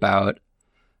talked about.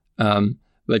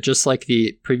 But just like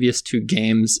the previous 2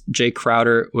 games, Jay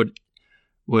Crowder would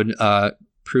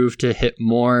prove to hit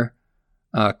more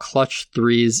clutch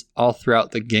threes all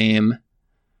throughout the game.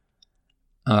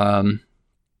 And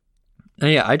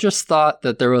yeah, I just thought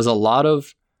that there was a lot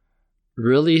of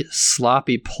really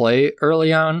sloppy play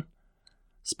early on,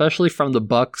 especially from the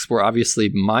Bucks, where obviously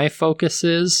my focus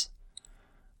is.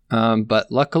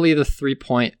 But luckily, the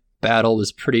 3-point battle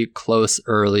was pretty close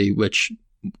early, which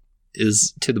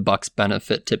is to the Bucks'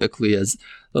 benefit typically, as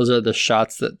those are the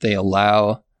shots that they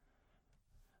allow.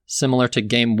 Similar to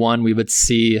game 1, we would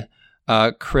see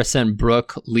Chris and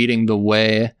Brook leading the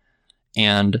way,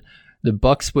 and the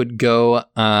Bucks would go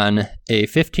on a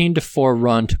 15-4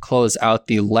 run to close out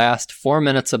the last 4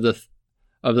 minutes of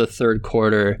the third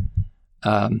quarter.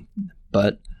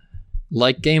 But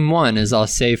like game 1, as I'll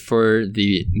say for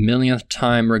the millionth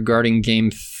time regarding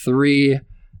game 3,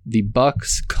 the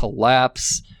Bucks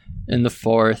collapse in the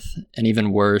fourth, and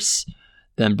even worse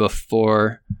than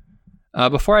before.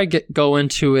 Before I go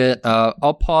into it,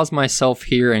 I'll pause myself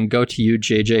here and go to you,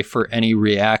 JJ, for any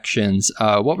reactions.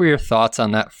 What were your thoughts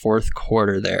on that fourth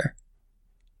quarter there?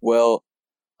 Well,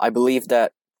 I believe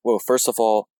that, first of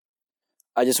all,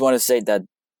 I just want to say that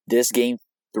this game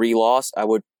 3 loss, I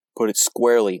would put it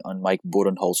squarely on Mike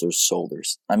Budenholzer's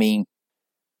shoulders. I mean,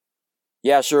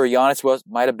 yeah, sure, Giannis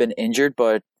might have been injured,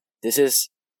 but this is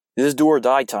do or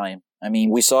die time. I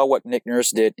mean, we saw what Nick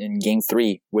Nurse did in Game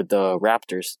 3 with the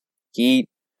Raptors. He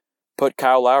put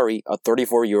Kyle Lowry, a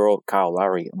 34-year-old Kyle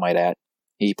Lowry, I might add.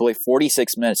 He played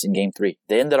 46 minutes in Game 3.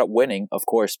 They ended up winning, of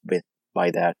course,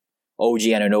 by that OG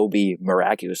Anunoby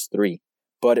miraculous 3.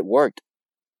 But it worked.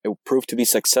 It proved to be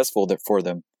successful for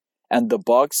them. And the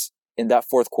Bucks in that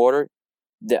fourth quarter,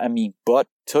 Bud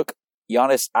took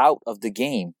Giannis out of the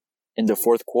game in the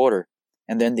fourth quarter.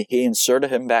 And then he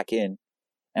inserted him back in.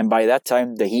 And by that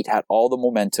time, the Heat had all the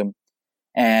momentum.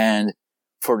 And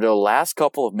for the last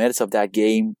couple of minutes of that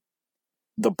game,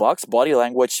 the Bucks' body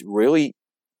language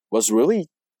was really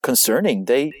concerning.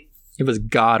 It was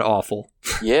god awful.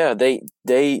 Yeah,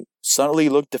 they suddenly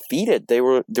looked defeated. They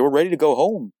were ready to go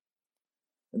home.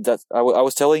 That I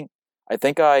was telling. I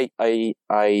think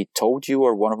I told you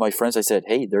or one of my friends. I said,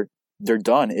 "Hey, they're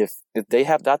done. If they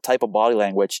have that type of body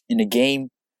language in a game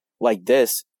like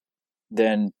this,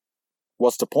 then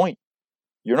what's the point?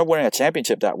 You're not winning a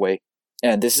championship that way.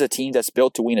 And this is a team that's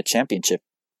built to win a championship."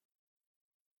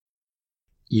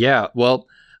 Yeah, well,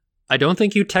 I don't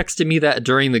think you texted me that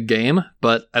during the game,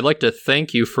 but I'd like to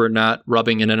thank you for not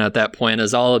rubbing it in at that point.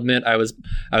 As I'll admit, I was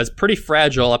pretty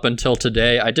fragile up until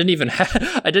today. I didn't even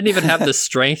have the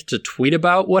strength to tweet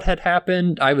about what had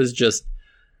happened. I was just,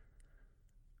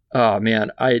 oh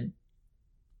man, I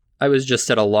was just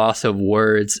at a loss of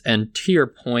words. And to your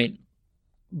point,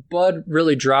 Bud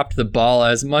really dropped the ball,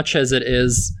 as much as it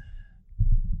is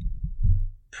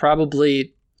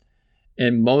probably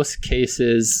in most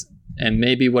cases, and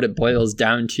maybe what it boils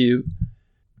down to,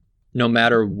 no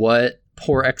matter what,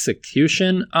 poor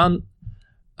execution on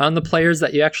the players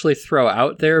that you actually throw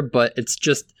out there. But it's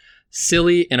just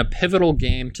silly in a pivotal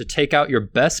game to take out your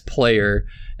best player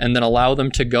and then allow them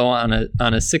to go on a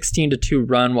 16-2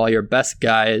 run while your best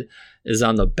guy is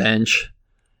on the bench.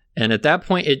 And at that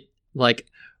point, it like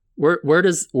where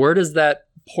does that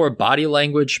poor body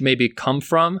language maybe come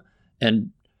from?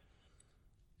 And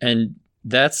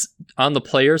that's on the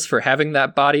players for having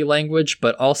that body language,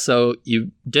 but also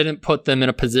you didn't put them in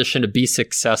a position to be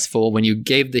successful when you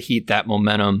gave the Heat that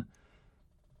momentum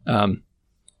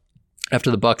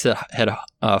after the Bucks had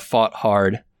fought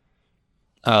hard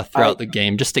throughout the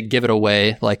game. Just to give it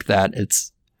away like that,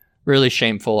 it's really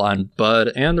shameful on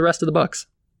Bud and the rest of the Bucks.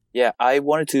 Yeah, I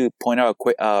wanted to point out a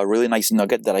quick, really nice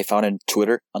nugget that I found on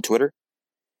Twitter.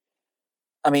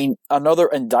 I mean, another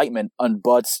indictment on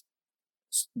Bud's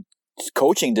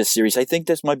coaching this series. I think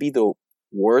this might be the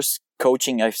worst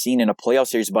coaching I've seen in a playoff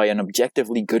series by an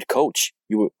objectively good coach.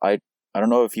 I don't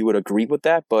know if you would agree with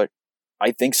that, but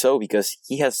I think so, because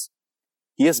he has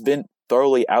been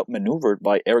thoroughly outmaneuvered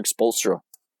by Eric Spoelstra.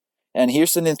 And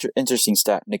here's an interesting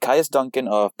stat. Nekias Duncan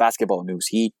of Basketball News,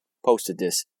 he posted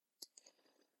this.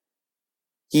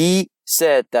 He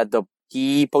said that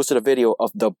he posted a video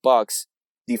of the Bucks'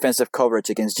 defensive coverage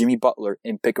against Jimmy Butler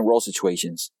in pick and roll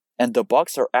situations. And the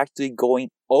Bucks are actually going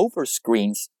over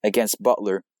screens against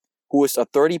Butler, who is a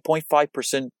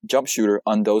 30.5% jump shooter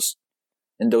in those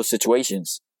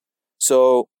situations.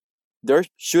 So they're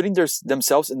shooting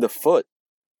themselves in the foot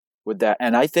with that.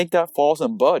 And I think that falls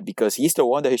on Bud, because he's the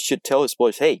one that should tell his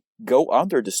players, hey, go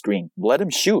under the screen. Let him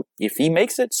shoot. If he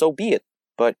makes it, so be it.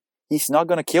 But he's not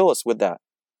going to kill us with that.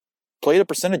 Play the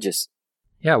percentages.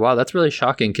 Yeah, wow, that's really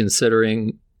shocking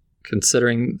considering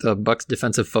the Bucks'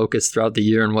 defensive focus throughout the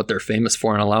year and what they're famous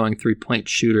for in allowing three-point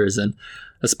shooters. And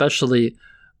especially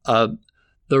the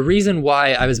reason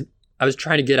why I was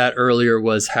trying to get at earlier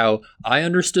was how I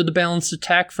understood the balanced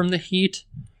attack from the Heat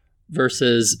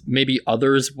versus maybe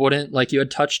others wouldn't, like you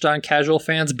had touched on, casual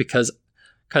fans, because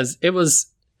it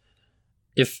was,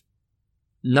 if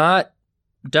not,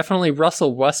 definitely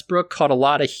Russell Westbrook caught a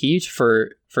lot of heat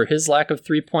for his lack of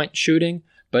three-point shooting,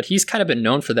 but he's kind of been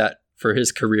known for that for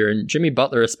his career. And Jimmy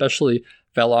Butler especially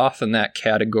fell off in that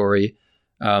category,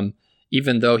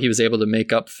 even though he was able to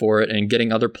make up for it and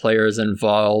getting other players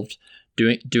involved,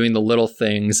 doing the little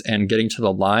things and getting to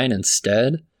the line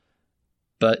instead.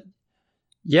 But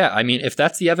yeah, I mean, if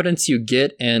that's the evidence you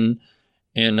get in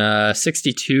a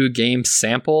 62 game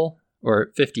sample,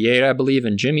 or 58, I believe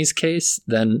in Jimmy's case,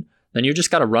 then you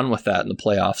just got to run with that in the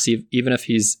playoffs, even if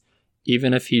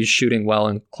he's shooting well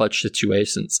in clutch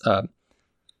situations. Let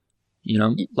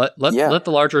the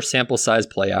larger sample size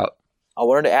play out. I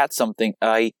wanted to add something.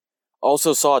 I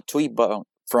also saw a tweet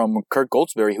from Kirk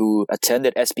Goldsberry, who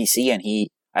attended SBC, and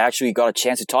I actually got a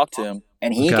chance to talk to him.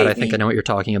 And I think I know what you're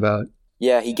talking about.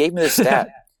 Yeah, he gave me the stat.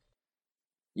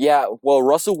 Yeah, well,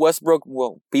 Russell Westbrook,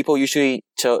 people usually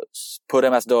put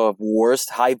him as the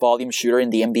worst high-volume shooter in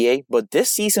the NBA, but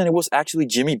this season it was actually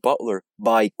Jimmy Butler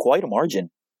by quite a margin.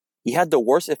 He had the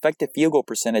worst effective field goal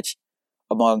percentage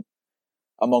among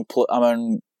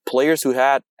players who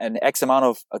had an X amount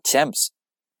of attempts,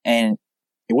 and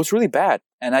it was really bad.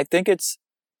 And I think it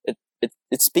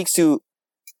speaks to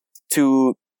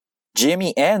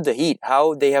Jimmy and the Heat,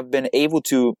 how they have been able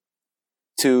to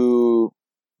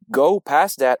go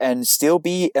past that and still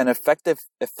be an effective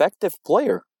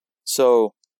player.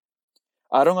 So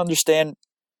I don't understand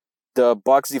the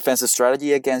Bucks defensive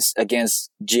strategy against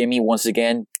Jimmy once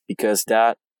again, because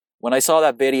when I saw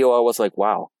that video, I was like,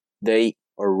 wow, they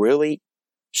are really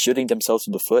shooting themselves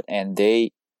in the foot, and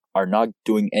they are not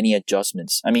doing any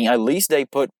adjustments. I mean, at least they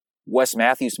put Wes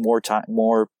Matthews more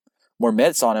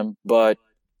minutes on him, but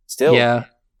still.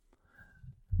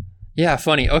 Yeah,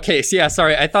 funny. Okay, so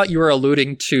sorry. I thought you were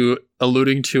alluding to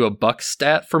a Buck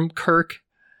stat from Kirk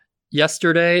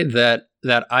yesterday that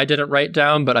I didn't write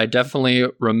down, but I definitely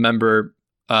remember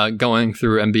going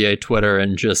through NBA Twitter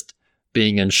and just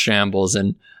being in shambles,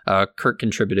 and Kirk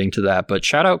contributing to that. But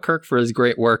shout out Kirk for his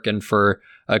great work and for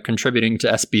contributing to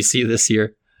SBC this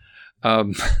year.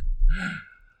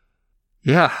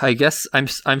 Yeah, I guess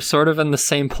I'm sort of in the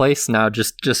same place now,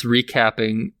 just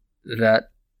recapping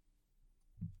that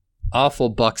awful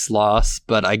Bucks loss,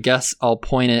 but I guess I'll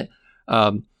point it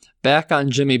back on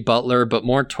Jimmy Butler, but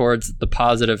more towards the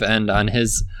positive end on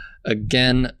his,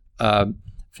 again,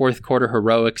 fourth quarter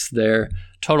heroics there.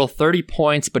 Total 30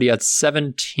 points, but he had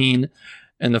 17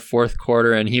 in the fourth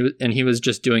quarter, and he was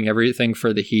just doing everything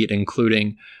for the Heat,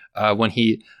 including when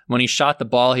he shot the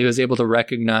ball, he was able to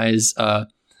recognize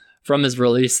from his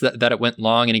release that it went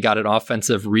long, and he got an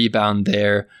offensive rebound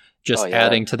there, just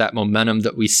adding to that momentum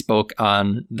that we spoke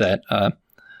on that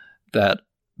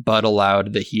Bud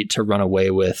allowed the Heat to run away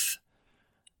with.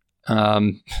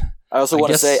 I also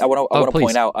want to say, I want to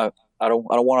point out, I don't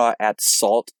want to add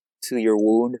salt to your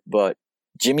wound, but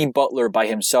Jimmy Butler by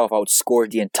himself outscored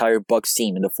the entire Bucks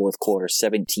team in the fourth quarter,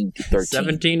 17-13.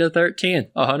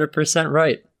 17-13, 100%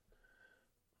 right.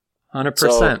 100%.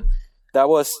 So that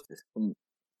was,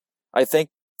 I think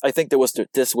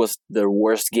this was the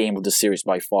worst game of the series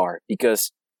by far,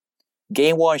 because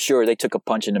game one, sure, they took a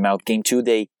punch in the mouth. Game two,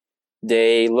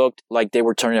 they looked like they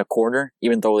were turning a corner,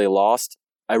 even though they lost.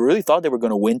 I really thought they were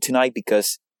going to win tonight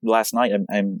because last night,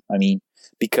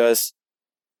 because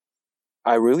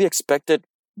I really expected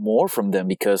more from them,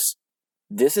 because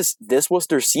this was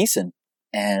their season,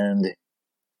 and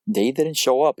they didn't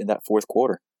show up in that fourth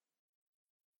quarter.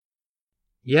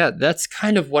 Yeah, that's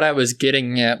kind of what I was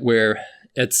getting at, where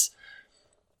it's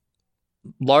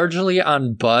largely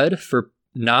on Bud for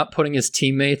not putting his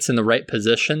teammates in the right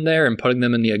position there and putting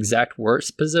them in the exact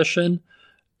worst position,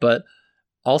 but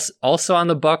also on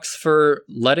the Bucks for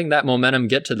letting that momentum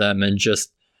get to them, and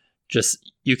just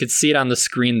you could see it on the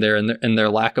screen there in their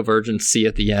lack of urgency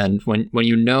at the end when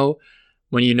you know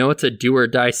it's a do or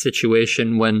die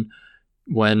situation, when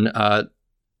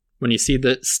you see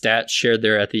the stats shared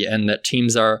there at the end that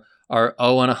teams are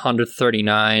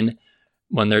 0-139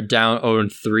 when they're down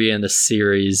 0-3 in the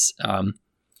series,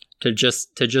 to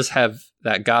just have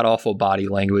that god awful body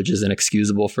language is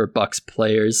inexcusable for Bucks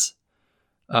players.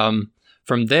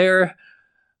 From there,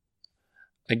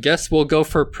 I guess we'll go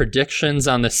for predictions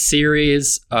on the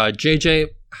series. JJ,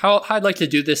 how I'd like to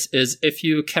do this is, if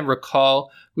you can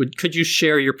recall, could you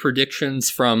share your predictions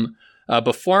from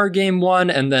before game one,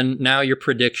 and then now your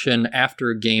prediction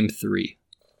after game three?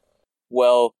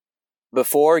 Well,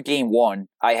 before game one,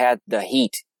 I had the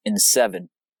Heat in 7.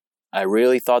 I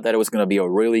really thought that it was going to be a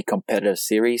really competitive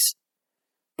series.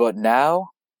 But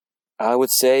now, I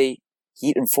would say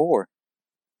Heat in 4.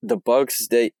 The Bucks,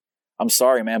 I'm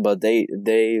sorry, man, but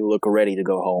they look ready to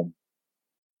go home.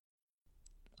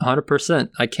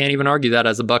 100%. I can't even argue that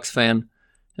as a Bucks fan.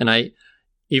 And I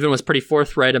even was pretty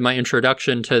forthright in my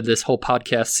introduction to this whole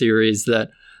podcast series that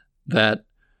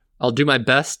I'll do my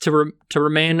best to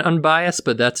remain unbiased,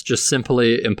 but that's just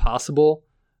simply impossible.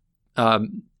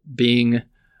 Being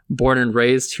born and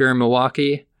raised here in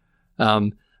Milwaukee.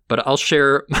 But I'll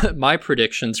share my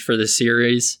predictions for the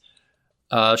series.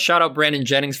 Shout out Brandon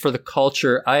Jennings for the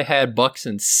culture. I had Bucks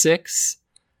in 6.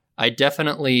 I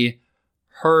definitely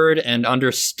heard and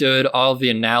understood all the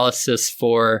analysis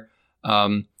for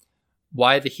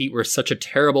why the Heat were such a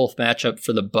terrible matchup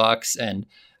for the Bucks, and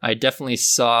I definitely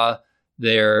saw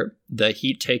the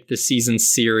Heat take the season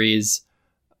series.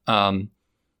 But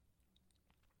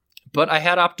I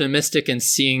had optimistic in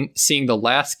seeing the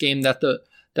last game that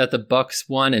the Bucks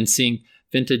won, and seeing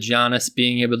vintage Giannis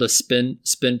being able to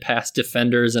spin past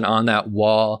defenders and on that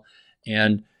wall.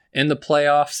 And in the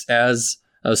playoffs, as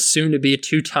a soon-to-be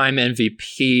 2-time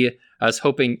MVP, I was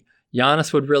hoping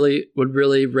Giannis would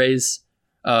really raise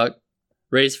for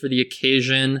the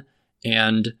occasion,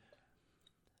 and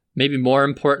maybe more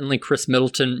importantly, Chris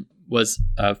Middleton was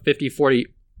a 50-40,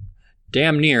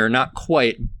 damn near, not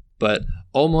quite, but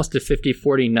almost a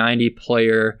 50-40-90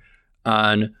 player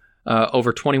on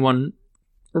over 21,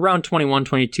 around 21,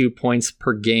 22 points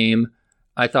per game.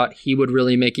 I thought he would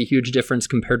really make a huge difference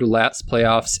compared to last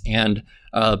playoffs, and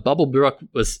Bubble Brook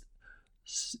was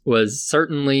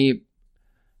certainly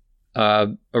a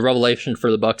revelation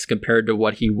for the Bucks compared to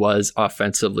what he was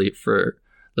offensively for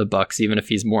the Bucks, even if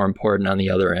he's more important on the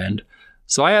other end.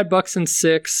 So I had Bucks in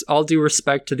 6. All due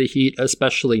respect to the Heat,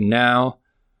 especially now.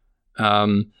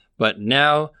 But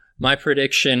now my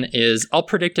prediction is I'll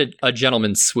predict a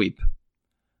gentleman's sweep.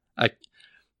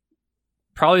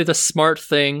 Probably the smart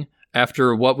thing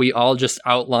after what we all just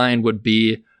outlined would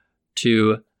be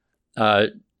to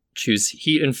choose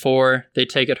Heat in 4. They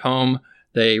take it home.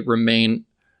 They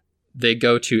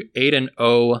go to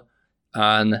 8-0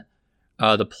 on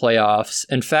the playoffs.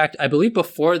 In fact, I believe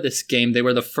before this game, they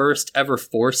were the first ever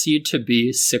 4 seed to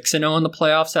be 6-0 in the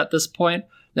playoffs at this point.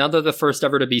 Now they're the first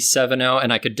ever to be 7-0,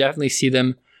 and I could definitely see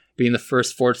them being the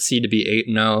first 4th seed to be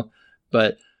 8-0.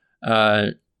 But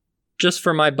just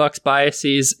for my Bucks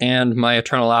biases and my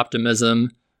eternal optimism,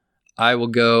 I will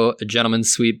go a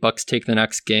gentleman's sweep. Bucks take the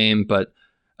next game, but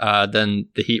then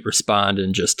the Heat respond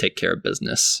and just take care of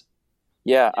business.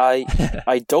 Yeah,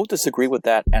 I don't disagree with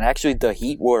that. And actually, the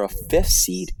Heat were a 5th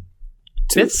seed.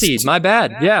 5th seed, my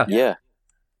bad. Yeah. Yeah.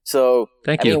 So,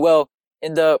 thank you. I mean, well,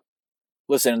 in the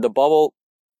bubble,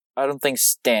 I don't think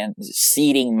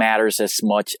seeding matters as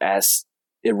much as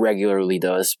it regularly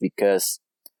does, because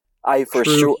I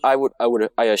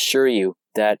assure you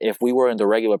that if we were in the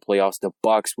regular playoffs, the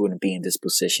Bucks wouldn't be in this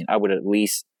position. They would at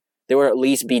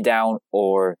least be down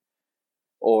or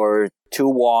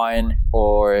 2-1,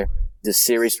 or the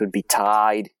series would be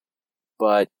tied,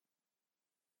 but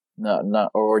no,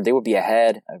 or they would be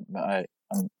ahead.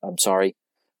 I'm sorry,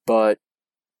 but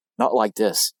not like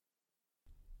this.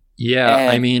 Yeah,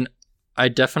 I mean, I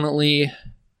definitely.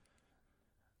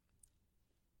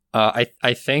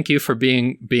 I thank you for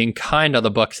being kind on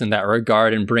the Bucks in that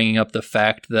regard and bringing up the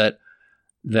fact that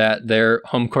their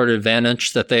home court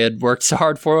advantage that they had worked so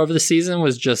hard for over the season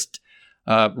was just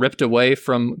ripped away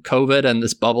from COVID and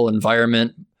this bubble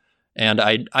environment. And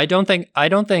I don't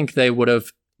think they would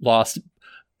have lost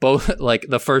both, like,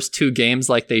 the first 2 games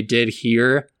like they did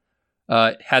here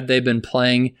had they been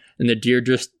playing in the Deer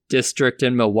District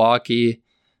in Milwaukee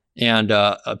and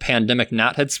a pandemic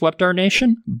not had swept our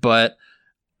nation. But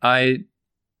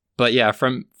yeah,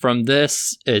 from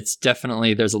this, it's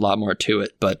definitely, there's a lot more to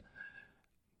it.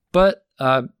 But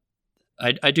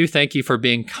I do thank you for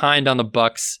being kind on the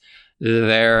Bucks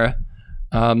there.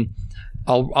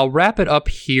 I'll wrap it up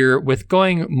here with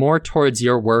going more towards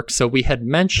your work. So we had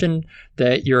mentioned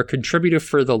that you're a contributor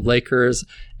for the Lakers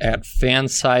at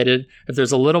Fansided. If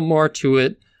there's a little more to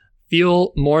it,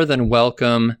 feel more than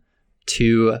welcome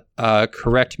to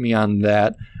correct me on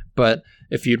that. But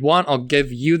if you'd want, I'll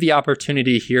give you the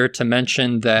opportunity here to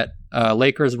mention that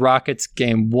Lakers-Rockets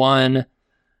Game 1,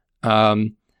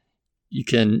 you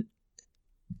can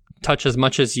touch as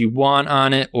much as you want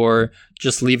on it, or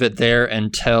just leave it there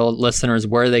and tell listeners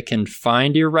where they can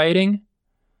find your writing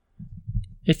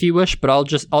if you wish. But I'll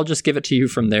just give it to you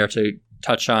from there to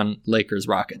touch on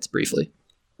Lakers-Rockets briefly.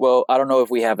 Well, I don't know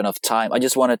if we have enough time. I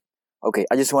just want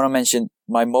to mention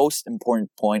my most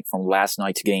important point from last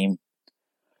night's game.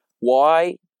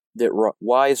 Why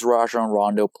is Rajon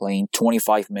Rondo playing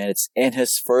 25 minutes in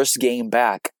his first game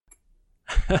back?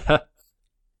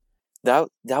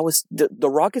 That was the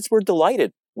Rockets were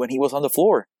delighted when he was on the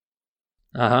floor.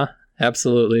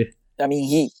 Absolutely. I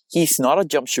mean, he's not a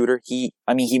jump shooter. He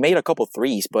made a couple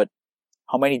threes, but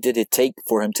how many did it take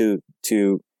for him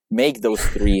to make those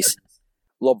threes?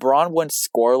 LeBron went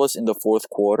scoreless in the 4th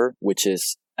quarter, which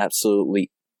is absolutely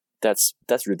that's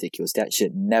ridiculous. That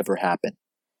should never happen.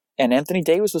 And Anthony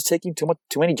Davis was taking too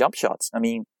many jump shots. I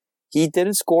mean, he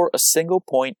didn't score a single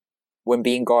point when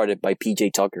being guarded by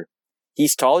PJ Tucker.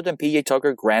 He's taller than PJ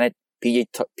Tucker. Granted, PJ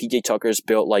Tucker is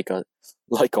built like a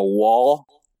wall.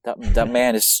 That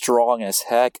man is strong as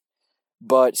heck.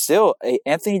 But still,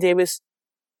 Anthony Davis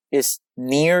is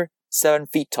near 7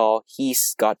 feet tall.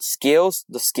 He's got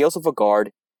the skills of a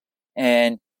guard,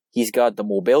 and he's got the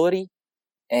mobility,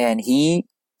 and he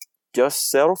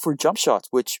just settled for jump shots,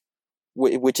 which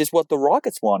is what the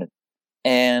Rockets wanted.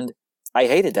 And I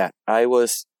hated that. I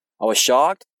was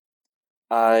shocked.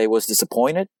 I was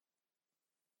disappointed.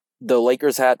 The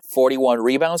Lakers had 41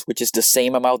 rebounds, which is the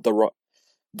same amount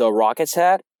the Rockets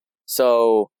had.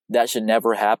 So that should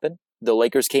never happen. The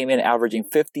Lakers came in averaging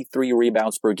 53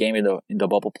 rebounds per game in the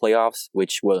bubble playoffs,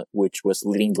 which was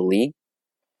leading the league.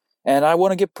 And I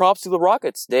want to give props to the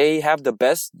Rockets. They have the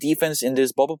best defense in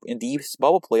these bubble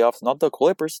playoffs. Not the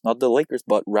Clippers, not the Lakers,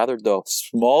 but rather the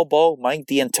small ball Mike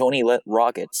D'Antoni-led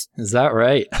Rockets. Is that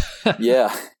right?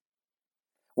 Yeah.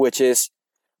 Which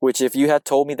if you had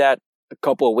told me that a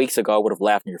couple of weeks ago, I would have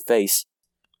laughed in your face.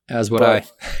 As would I.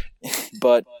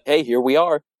 But hey, here we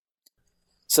are.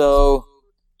 So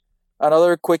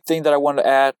another quick thing that I wanted to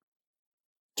add.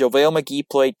 JaVale McGee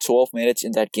played 12 minutes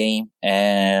in that game,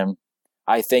 and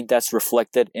I think that's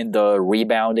reflected in the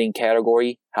rebounding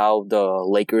category, how the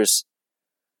Lakers,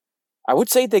 I would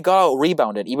say they got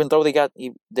out-rebounded. Even though they got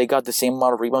the same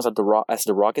amount of rebounds as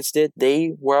the Rockets did,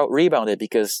 they were out-rebounded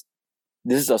because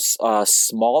this is a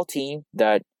small team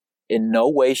that in no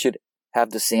way should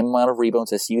have the same amount of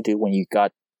rebounds as you do when you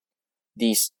got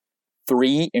these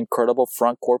three incredible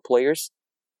front court players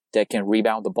that can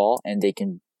rebound the ball, and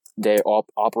they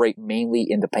operate mainly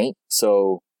in the paint.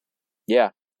 So,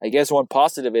 yeah. I guess one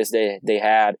positive is I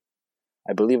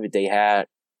believe they had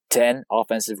 10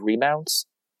 offensive rebounds,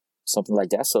 something like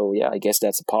that. So yeah, I guess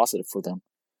that's a positive for them.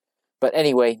 But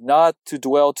anyway, not to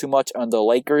dwell too much on the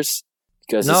Lakers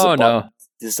because this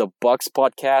is a Bucks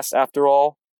podcast after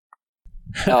all.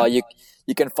 You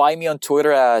can find me on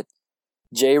Twitter at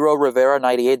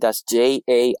JairoRivera98. That's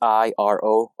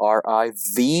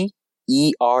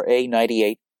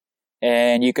JairoRivera98,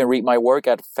 and you can read my work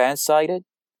at Fansided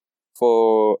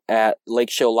at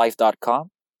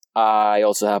lakeshowlife.com. I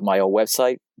also have my own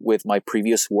website with my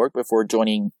previous work before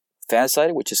joining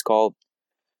Fansided, which is called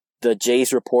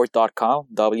thejaysreport.com,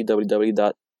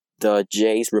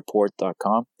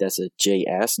 www.thejaysreport.com. That's a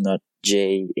JS, not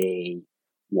JAYS.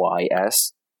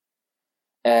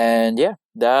 And yeah,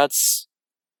 that's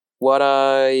what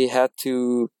I had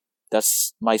to,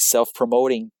 that's my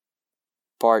self-promoting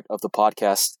part of the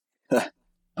podcast.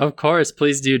 Of course,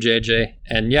 please do, JJ.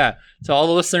 And yeah, to all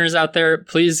the listeners out there,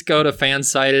 please go to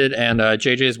Fansided and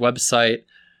JJ's website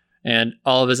and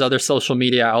all of his other social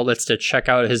media outlets to check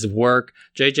out his work.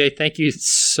 JJ, thank you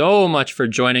so much for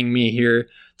joining me here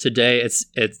today. It's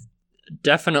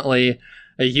definitely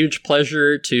a huge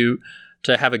pleasure to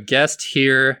have a guest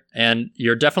here, and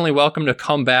you're definitely welcome to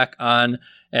come back on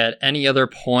at any other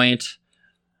point.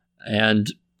 And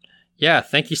yeah,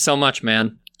 thank you so much,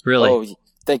 man. Really. Oh,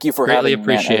 thank you for greatly having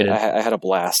me. Appreciate it. I had a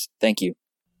blast. Thank you.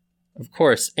 Of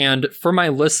course. And for my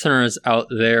listeners out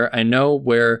there, I know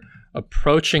we're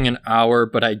approaching an hour,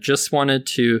 but I just wanted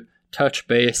to touch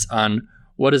base on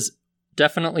what is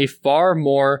definitely far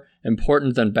more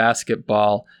important than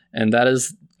basketball, and that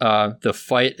is the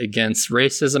fight against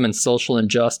racism and social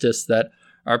injustice that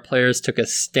our players took a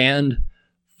stand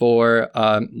for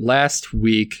last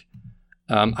week.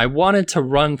 I wanted to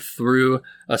run through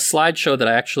a slideshow that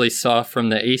I actually saw from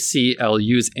the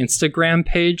ACLU's Instagram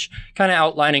page, kind of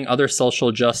outlining other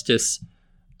social justice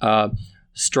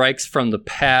strikes from the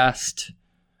past.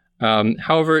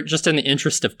 However, just in the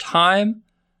interest of time,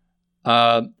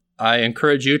 I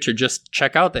encourage you to just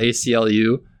check out the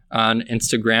ACLU on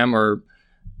Instagram, or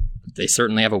they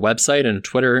certainly have a website and a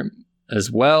Twitter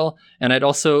as well. And I'd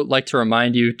also like to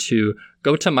remind you to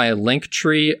go to my link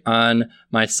tree on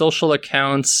my social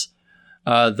accounts.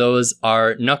 Those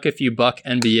are Nuck If You Buck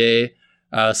NBA,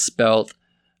 spelt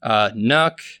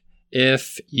Nuck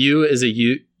If U is a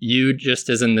U just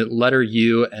as in the letter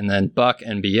U, and then Buck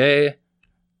NBA.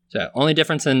 So only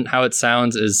difference in how it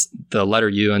sounds is the letter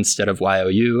U instead of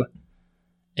YOU.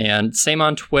 And same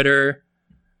on Twitter.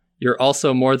 You're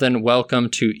also more than welcome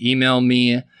to email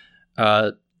me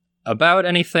about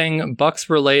anything Bucks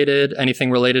related, anything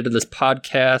related to this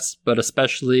podcast, but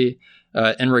especially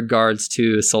in regards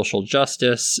to social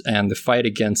justice and the fight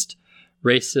against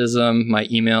racism. My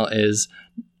email is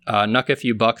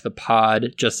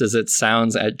nuckifyoubuckthepod, just as it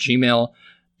sounds, at gmail.com.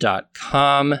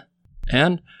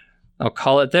 And I'll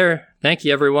call it there. Thank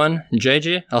you, everyone.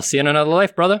 JJ, I'll see you in another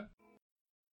life, brother.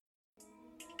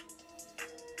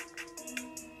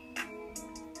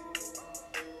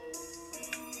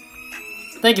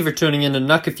 Thank you for tuning in to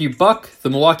Nuck If You Buck, the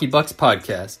Milwaukee Bucks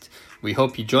podcast. We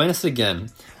hope you join us again.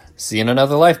 See you in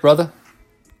another life, brother.